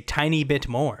Alex a tiny bit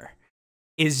more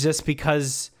is just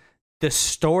because the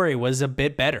story was a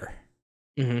bit better.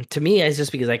 To me, it's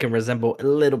just because I can resemble a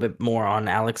little bit more on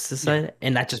Alex's side,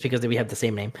 and not just because we have the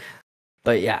same name.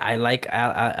 But yeah, I like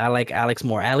Alex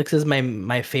more. Alex is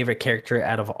my favorite character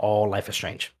out of all Life is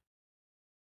Strange.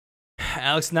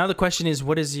 Alex, now the question is,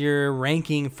 what is your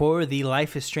ranking for the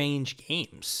Life is Strange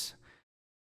games?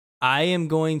 I am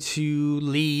going to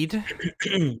lead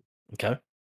Okay.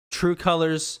 True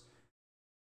Colors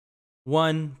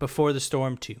 1, Before the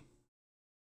Storm 2.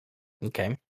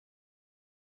 Okay.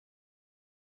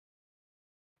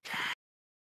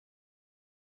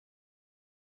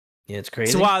 Yeah, it's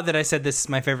crazy. It's wild that I said this is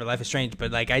my favorite Life is Strange,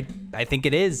 but like I think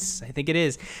it is. I think it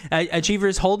is.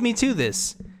 Achievers, hold me to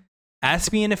this.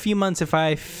 Ask me in a few months if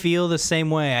I feel the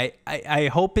same way. I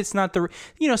hope it's not the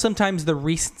sometimes the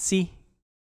recency,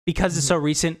 because it's so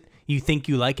recent, you think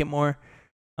you like it more.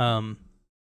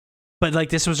 But like,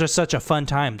 this was just such a fun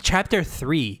time. Chapter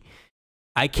 3,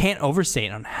 I can't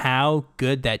overstate on how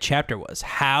good that chapter was.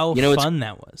 How fun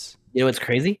that was. You know what's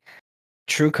crazy?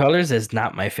 True Colors is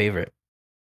not my favorite.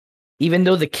 Even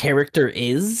though the character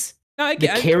is the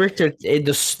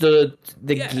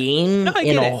game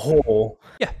in a whole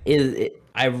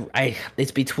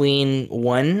it's between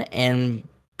 1 and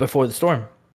Before the Storm.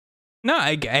 No,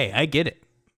 I get it.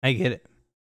 I get it.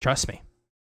 Trust me.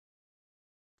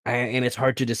 And it's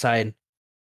hard to decide.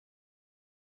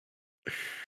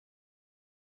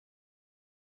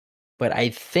 But I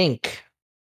think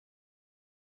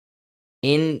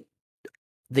in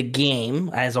the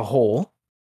game as a whole,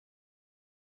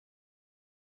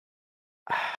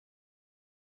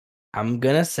 I'm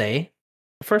gonna say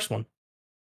the first one.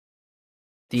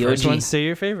 The First OG. one's still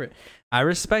your favorite. I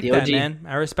respect The that, OG. man.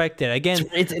 I respect it. Again,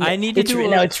 I need it's, to do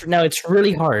now it's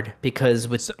really hard because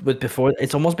with Before,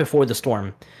 it's almost Before the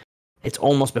Storm. It's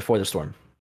almost Before the Storm.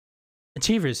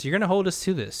 Achievers, you're gonna hold us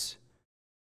to this.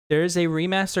 There is a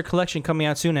remaster collection coming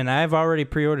out soon, and I've already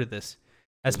pre-ordered this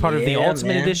as part of the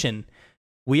Ultimate Edition.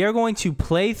 We are going to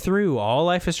play through all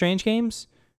Life is Strange games,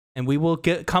 and we will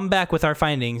come back with our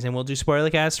findings, and we'll do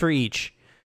Spoilercast for each,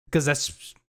 because it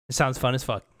sounds fun as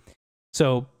fuck.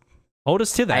 So hold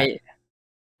us to that.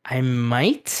 I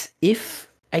might, if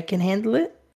I can handle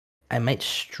it, I might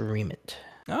stream it.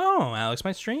 Oh, Alex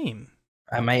might stream.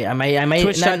 I might.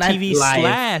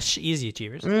 Twitch.tv/Easy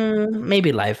Achievers.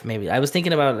 Maybe live. Maybe I was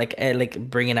thinking about like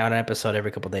bringing out an episode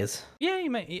every couple days. Yeah,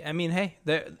 you might. I mean, hey,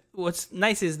 what's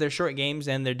nice is they're short games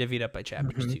and they're divvied up by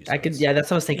chapters too. So that's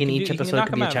what I was thinking. Each episode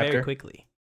could be a chapter. Very quickly.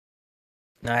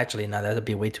 No, actually, no. That'd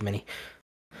be way too many.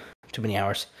 Too many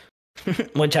hours.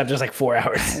 One chapter is like 4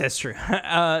 hours. That's true.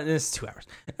 It's 2 hours.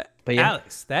 But yeah,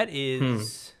 Alex,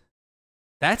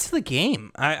 that's the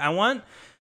game. I want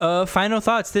final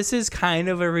thoughts. This is kind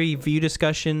of a review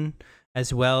discussion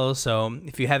as well. So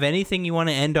if you have anything you want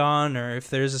to end on, or if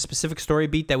there's a specific story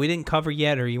beat that we didn't cover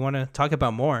yet, or you want to talk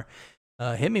about more,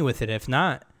 hit me with it. If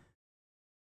not,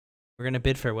 we're gonna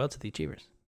bid farewell to the Achievers.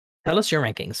 Tell us your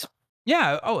rankings.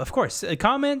 Yeah. Oh, of course.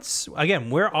 Comments.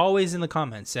 Again, we're always in the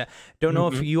comments. Don't know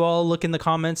if you all look in the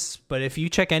comments, but if you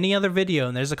check any other video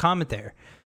and there's a comment there,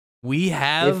 we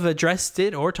have addressed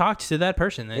it or talked to that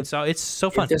person. It's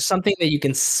so fun. If there's something that you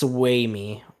can sway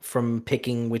me from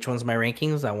picking which one's my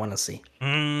rankings, I want to see.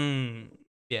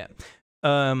 Yeah.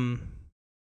 But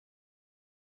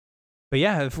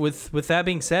yeah, with that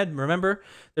being said, remember,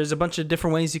 there's a bunch of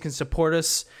different ways you can support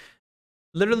us.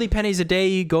 Literally pennies a day.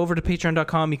 You go over to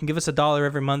patreon.com. You can give us $1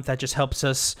 every month. That just helps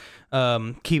us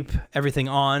keep everything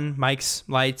on, mics,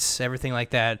 lights, everything like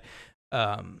that.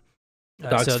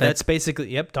 So that's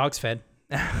basically, dogs fed.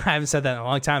 I haven't said that in a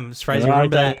long time. I'm surprised you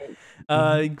remember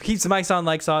that. Keeps the mics on,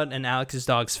 lights on, and Alex's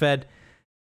dog's fed.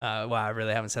 Wow, I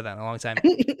really haven't said that in a long time.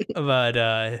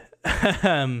 But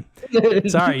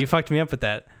sorry, you fucked me up with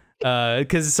that.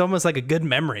 Because it's almost like a good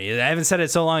memory. I haven't said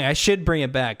it so long. I should bring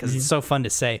it back because it's so fun to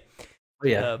say.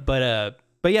 Yeah. But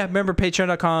yeah, remember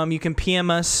patreon.com. You can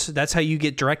PM us. That's how you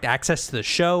get direct access to the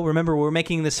show. Remember, we're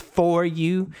making this for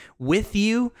you, with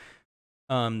you.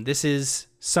 This is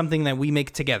something that we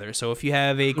make together. So if you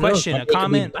have a question, a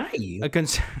comment, a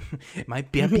concern, it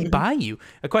might be by you.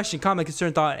 A question, comment,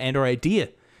 concern, thought, and/or idea.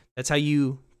 That's how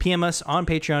you PM us on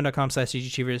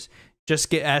patreon.com/EGAchievers.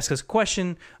 Just ask us a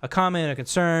question, a comment, a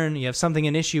concern. You have something,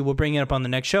 an issue, we'll bring it up on the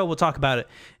next show. We'll talk about it,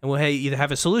 and we'll either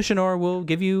have a solution or we'll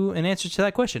give you an answer to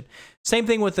that question. Same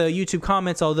thing with the YouTube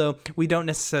comments, although we don't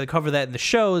necessarily cover that in the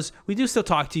shows. We do still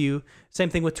talk to you.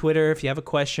 Same thing with Twitter. If you have a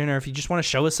question or if you just want to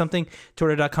show us something,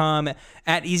 twitter.com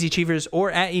 @EasyAchievers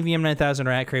or @EVM9000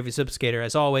 or @CravySubskater,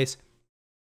 as always.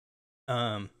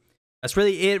 That's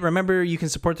really it. Remember, you can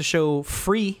support the show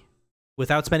free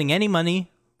without spending any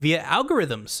money via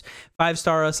algorithms.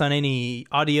 5-star us on any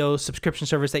audio subscription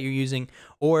service that you're using,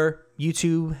 or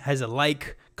YouTube has a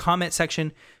comment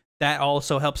section. That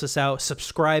also helps us out.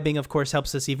 Subscribing, of course,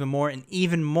 helps us even more, and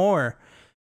even more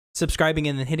subscribing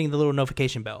and then hitting the little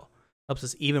notification bell helps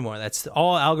us even more. That's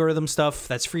all algorithm stuff.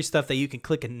 That's free stuff that you can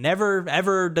click and never,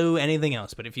 ever do anything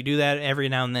else. But if you do that every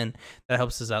now and then, that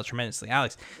helps us out tremendously.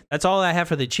 Alex, that's all I have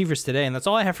for the Achievers today, and that's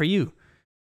all I have for you. Is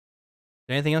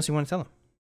there anything else you want to tell them?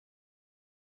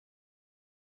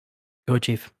 Go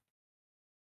Chief.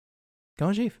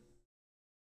 Go Chief.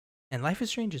 And Life is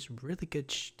Strange is really good.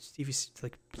 TV,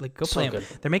 like go play them.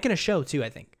 They're making a show too, I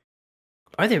think.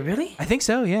 Are they really? I think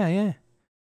so. Yeah.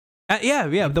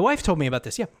 Yeah. The wife told me about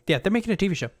this. Yeah. They're making a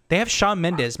TV show. They have Shawn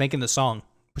Mendes making the song,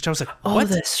 which I was like, what? Oh,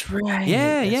 that's right.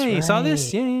 Yeah. That's You right. saw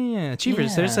this? Yeah.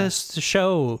 Achievers. Yeah. There's a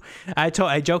show. I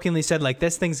jokingly said, like,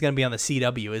 this thing's gonna be on the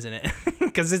CW, isn't it?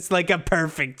 Because it's like a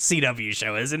perfect CW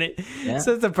show, isn't it? Yeah.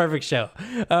 So it's a perfect show.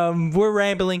 We're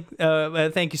rambling.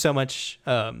 Thank you so much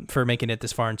for making it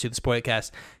this far into the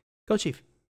Spoilercast. Go Chief.